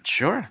accent.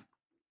 Sure.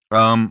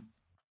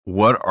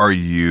 What are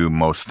you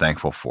most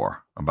thankful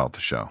for about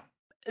the show?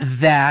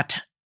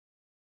 That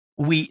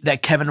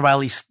Kevin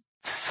Riley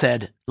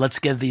said, let's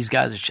give these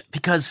guys a shot,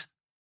 because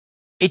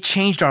it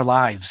changed our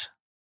lives,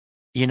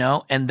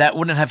 and that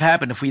wouldn't have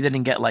happened if we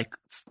didn't get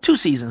 2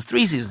 seasons,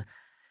 3 seasons.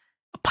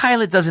 A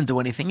pilot doesn't do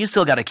anything. You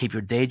still got to keep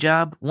your day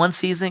job. 1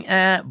 season,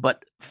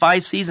 but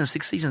 5 seasons,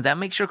 6 seasons, that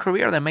makes your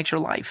career, that makes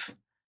your life,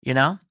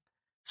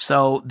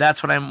 So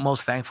that's what I'm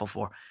most thankful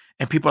for.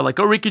 And people are like,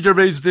 oh, Ricky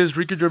Gervais this,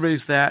 Ricky Gervais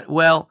that.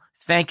 Well,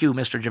 thank you,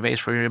 Mr. Gervais,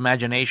 for your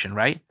imagination,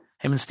 right?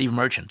 Him and Steve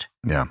Merchant.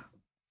 Yeah.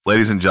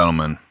 Ladies and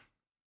gentlemen,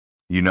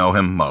 you know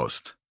him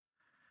most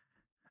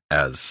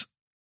as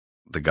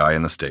the guy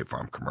in the State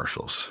Farm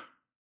commercials,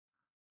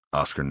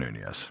 Oscar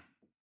Nunez.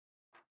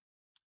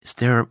 Is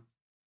there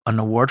an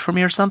award for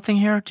me or something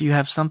here? Do you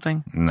have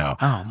something? No.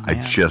 Oh, man. I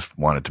just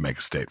wanted to make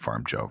a State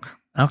Farm joke.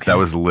 Okay. That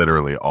was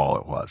literally all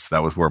it was.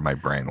 That was where my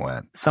brain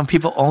went. Some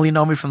people only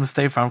know me from the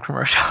State Farm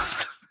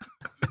commercials.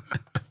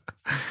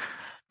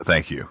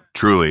 Thank you.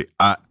 Truly.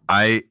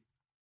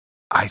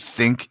 I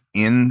think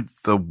in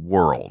the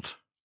world,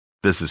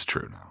 this is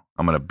true now.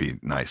 I'm going to be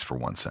nice for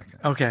 1 second.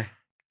 Okay.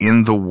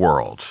 In the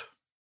world,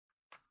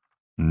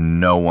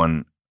 no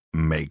one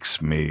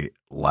makes me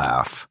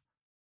laugh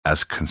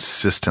as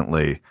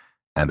consistently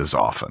and as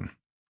often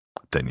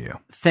than you.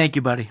 Thank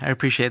you, buddy. I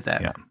appreciate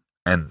that. Yeah.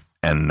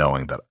 And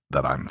knowing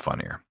that I'm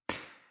funnier.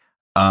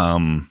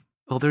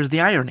 Well, there's the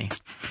irony.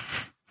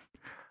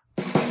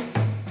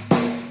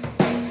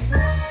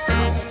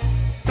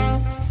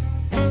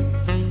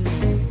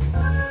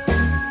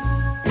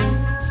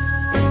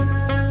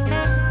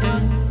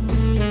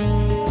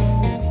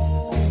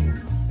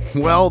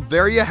 Well,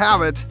 there you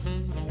have it.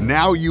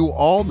 Now you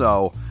all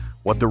know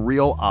what the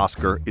real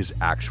Oscar is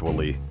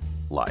actually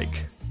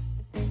like.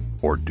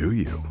 Or do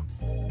you?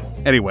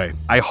 Anyway,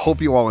 I hope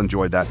you all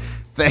enjoyed that.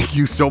 Thank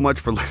you so much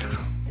for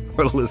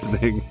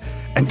listening.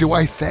 And do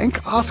I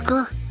thank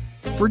Oscar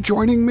for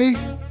joining me?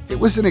 It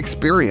was an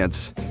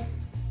experience,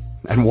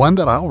 and one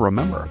that I'll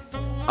remember.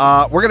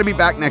 We're going to be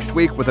back next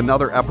week with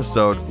another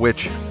episode,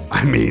 which,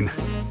 I mean,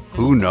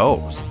 who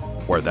knows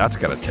where that's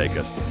going to take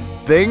us.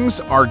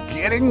 Things are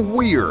getting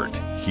weird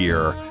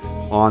here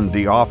on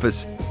The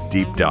Office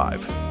Deep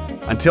Dive.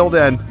 Until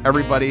then,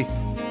 everybody,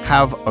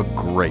 have a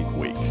great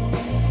week.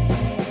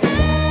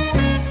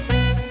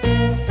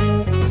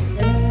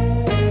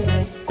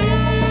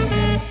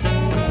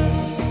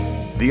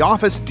 The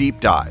Office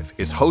Deep Dive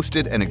is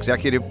hosted and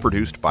executive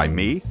produced by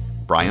me,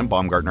 Brian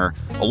Baumgartner,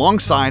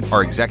 alongside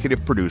our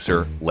executive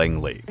producer,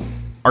 Ling Lee.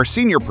 Our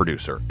senior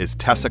producer is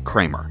Tessa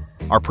Kramer.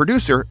 Our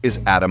producer is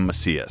Adam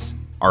Macias.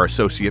 Our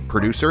associate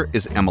producer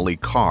is Emily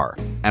Carr.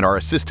 And our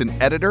assistant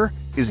editor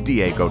is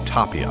Diego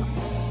Tapia.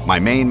 My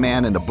main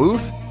man in the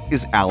booth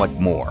is Alec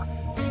Moore.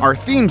 Our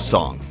theme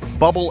song,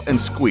 Bubble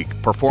and Squeak,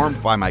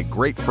 performed by my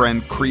great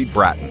friend Creed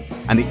Bratton.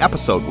 And the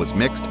episode was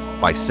mixed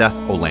by Seth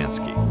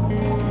Olansky.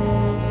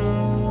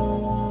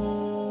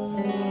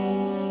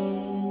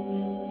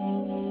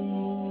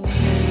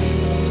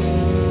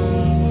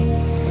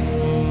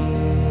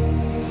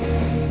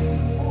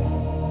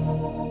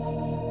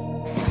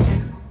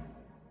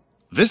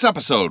 This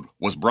episode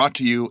was brought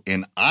to you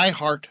in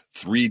iHeart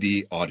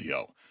 3D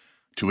Audio.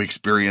 To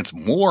experience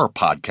more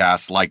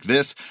podcasts like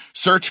this,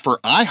 search for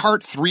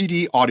iHeart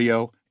 3D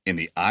Audio in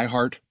the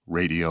iHeart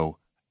Radio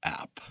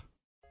app.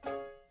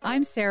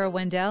 I'm Sarah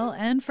Wendell,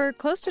 and for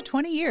close to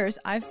 20 years,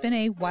 I've been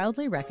a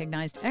wildly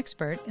recognized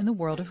expert in the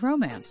world of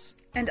romance.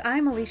 And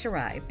I'm Alicia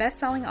Rai,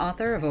 best-selling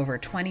author of over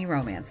 20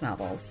 romance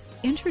novels.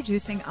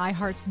 Introducing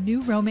iHeart's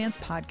new romance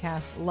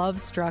podcast, Love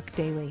Struck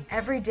Daily.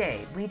 Every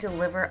day, we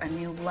deliver a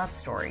new love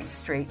story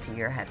straight to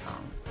your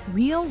headphones.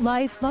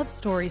 Real-life love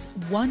stories,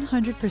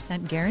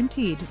 100%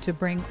 guaranteed to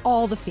bring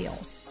all the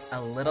feels.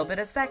 A little bit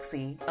of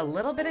sexy, a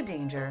little bit of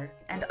danger,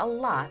 and a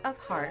lot of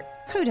heart.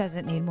 Who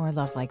doesn't need more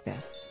love like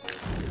this?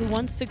 Who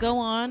wants to go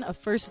on a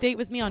first date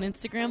with me on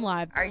Instagram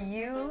Live? Are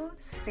you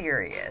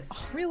serious?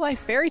 Oh, real-life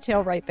fairy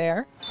tale right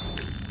there.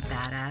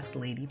 Badass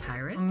lady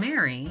pirate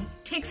Mary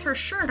takes her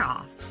shirt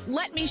off.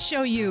 Let me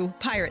show you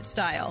pirate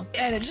style.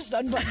 And it just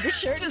unbuttoned the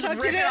shirt and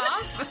tucked it in.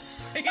 Off.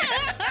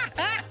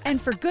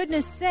 And for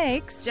goodness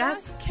sakes,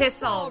 just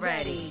kiss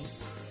already.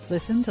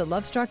 Listen to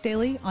Love Struck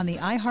Daily on the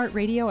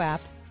iHeartRadio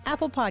app,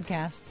 Apple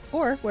Podcasts,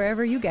 or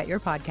wherever you get your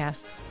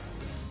podcasts.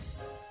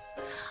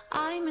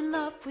 I'm in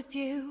love with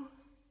you.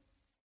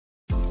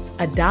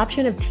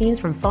 Adoption of teens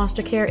from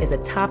foster care is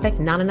a topic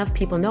not enough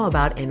people know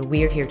about, and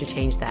we're here to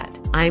change that.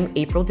 I'm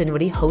April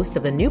Dinwiddie, host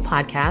of the new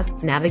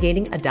podcast,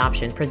 Navigating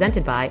Adoption,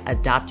 presented by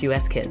Adopt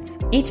US Kids.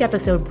 Each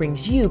episode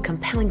brings you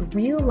compelling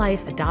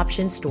real-life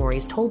adoption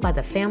stories told by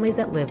the families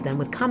that live them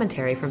with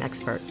commentary from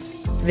experts.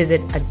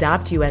 Visit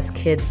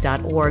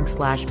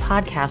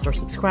adoptuskids.org/podcast or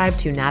subscribe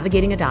to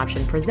Navigating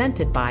Adoption,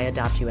 presented by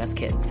Adopt US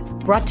Kids.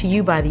 Brought to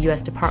you by the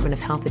U.S. Department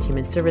of Health and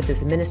Human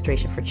Services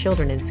Administration for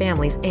Children and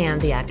Families and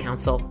the Ad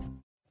Council.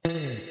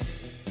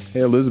 Hey,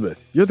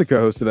 Elizabeth, you're the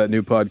co-host of that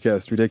new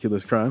podcast,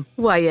 Ridiculous Crime.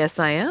 Why, yes,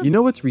 I am. You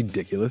know what's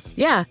ridiculous?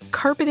 Yeah,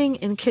 carpeting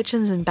in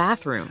kitchens and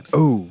bathrooms.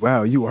 Oh,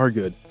 wow, you are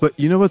good. But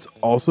you know what's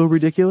also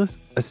ridiculous?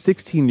 A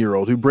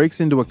 16-year-old who breaks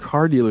into a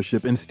car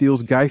dealership and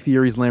steals Guy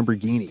Fieri's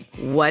Lamborghini.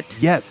 What?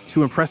 Yes,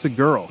 to impress a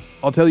girl.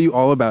 I'll tell you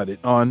all about it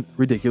on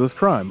Ridiculous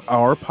Crime,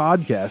 our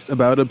podcast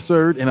about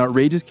absurd and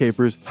outrageous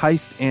capers,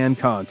 heists, and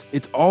cons.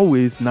 It's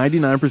always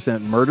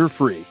 99%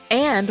 murder-free.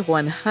 And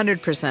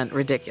 100%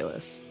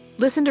 ridiculous.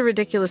 Listen to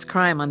Ridiculous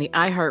Crime on the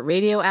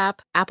iHeartRadio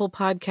app, Apple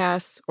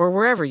Podcasts, or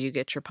wherever you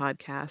get your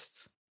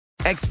podcasts.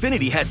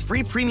 Xfinity has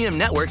free premium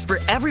networks for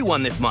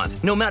everyone this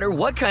month, no matter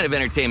what kind of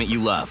entertainment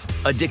you love.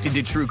 Addicted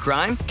to true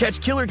crime? Catch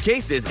killer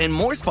cases and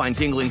more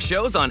spine-tingling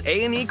shows on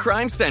A&E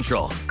Crime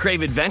Central.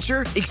 Crave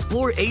adventure?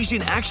 Explore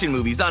Asian action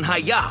movies on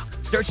Hi-Ya.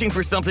 Searching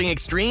for something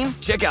extreme?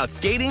 Check out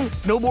skating,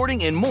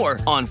 snowboarding, and more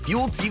on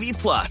Fuel TV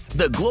Plus,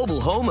 the global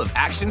home of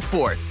action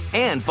sports.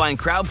 And find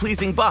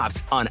crowd-pleasing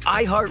bops on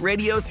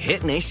iHeartRadio's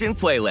Hit Nation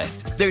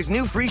playlist. There's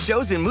new free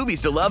shows and movies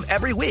to love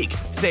every week.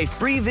 Say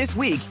free this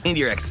week in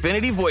your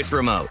Xfinity voice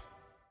remote.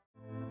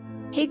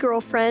 Hey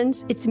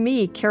girlfriends, it's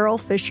me, Carol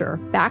Fisher,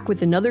 back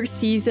with another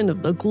season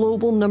of the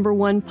global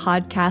 #1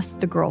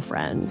 podcast, The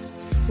Girlfriends.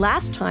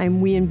 Last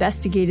time, we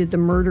investigated the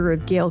murder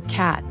of Gail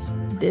Katz.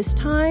 This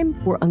time,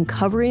 we're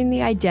uncovering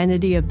the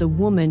identity of the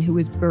woman who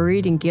was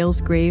buried in Gail's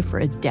grave for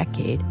a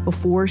decade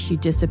before she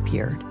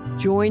disappeared.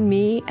 Join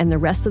me and the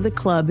rest of the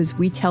club as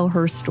we tell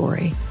her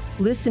story.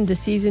 Listen to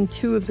Season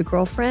 2 of The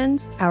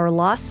Girlfriends, Our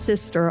Lost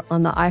Sister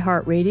on the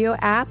iHeartRadio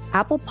app,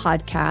 Apple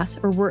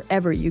Podcasts, or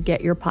wherever you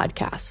get your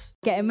podcasts.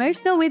 Get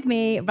emotional with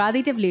me,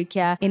 Radhi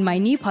Devlukia, in my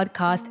new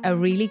podcast, A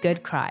Really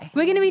Good Cry.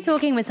 We're going to be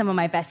talking with some of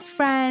my best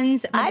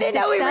friends. I didn't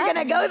know we were going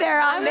to go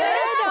there on this.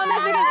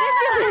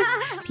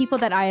 people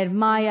that I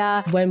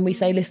admire. When we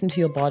say listen to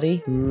your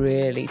body,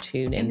 really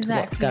tune into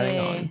what's going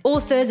on.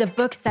 Authors of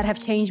books that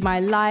have changed my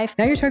life.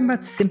 Now you're talking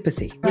about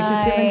sympathy, which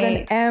is different than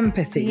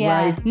empathy,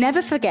 right?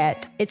 Never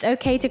forget, it's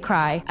okay to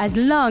cry as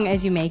long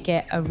as you make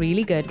it a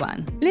really good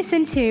one.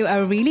 Listen to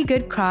A Really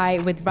Good Cry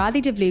with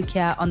Radhi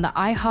Devlukia on the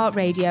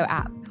iHeartRadio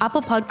app,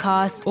 Apple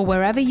Podcasts, or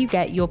wherever you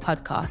get your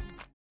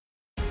podcasts.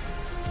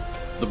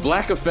 The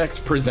Black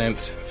Effect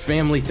presents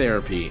Family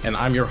Therapy, and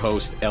I'm your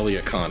host,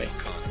 Elliot Connie.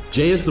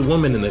 Jay is the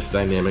woman in this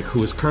dynamic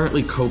who is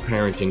currently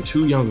co-parenting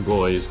 2 young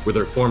boys with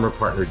her former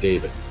partner,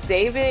 David.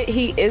 David,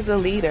 he is a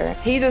leader.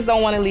 He just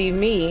don't want to leave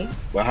me.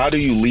 But how do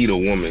you lead a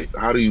woman?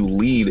 How do you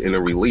lead in a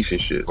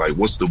relationship? Like,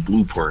 what's the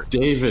blueprint?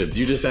 David,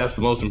 you just asked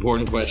the most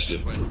important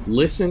question.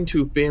 Listen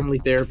to Family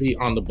Therapy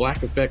on the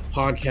Black Effect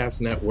Podcast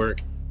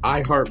Network,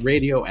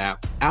 iHeartRadio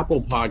app,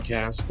 Apple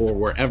Podcasts, or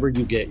wherever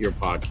you get your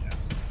podcasts.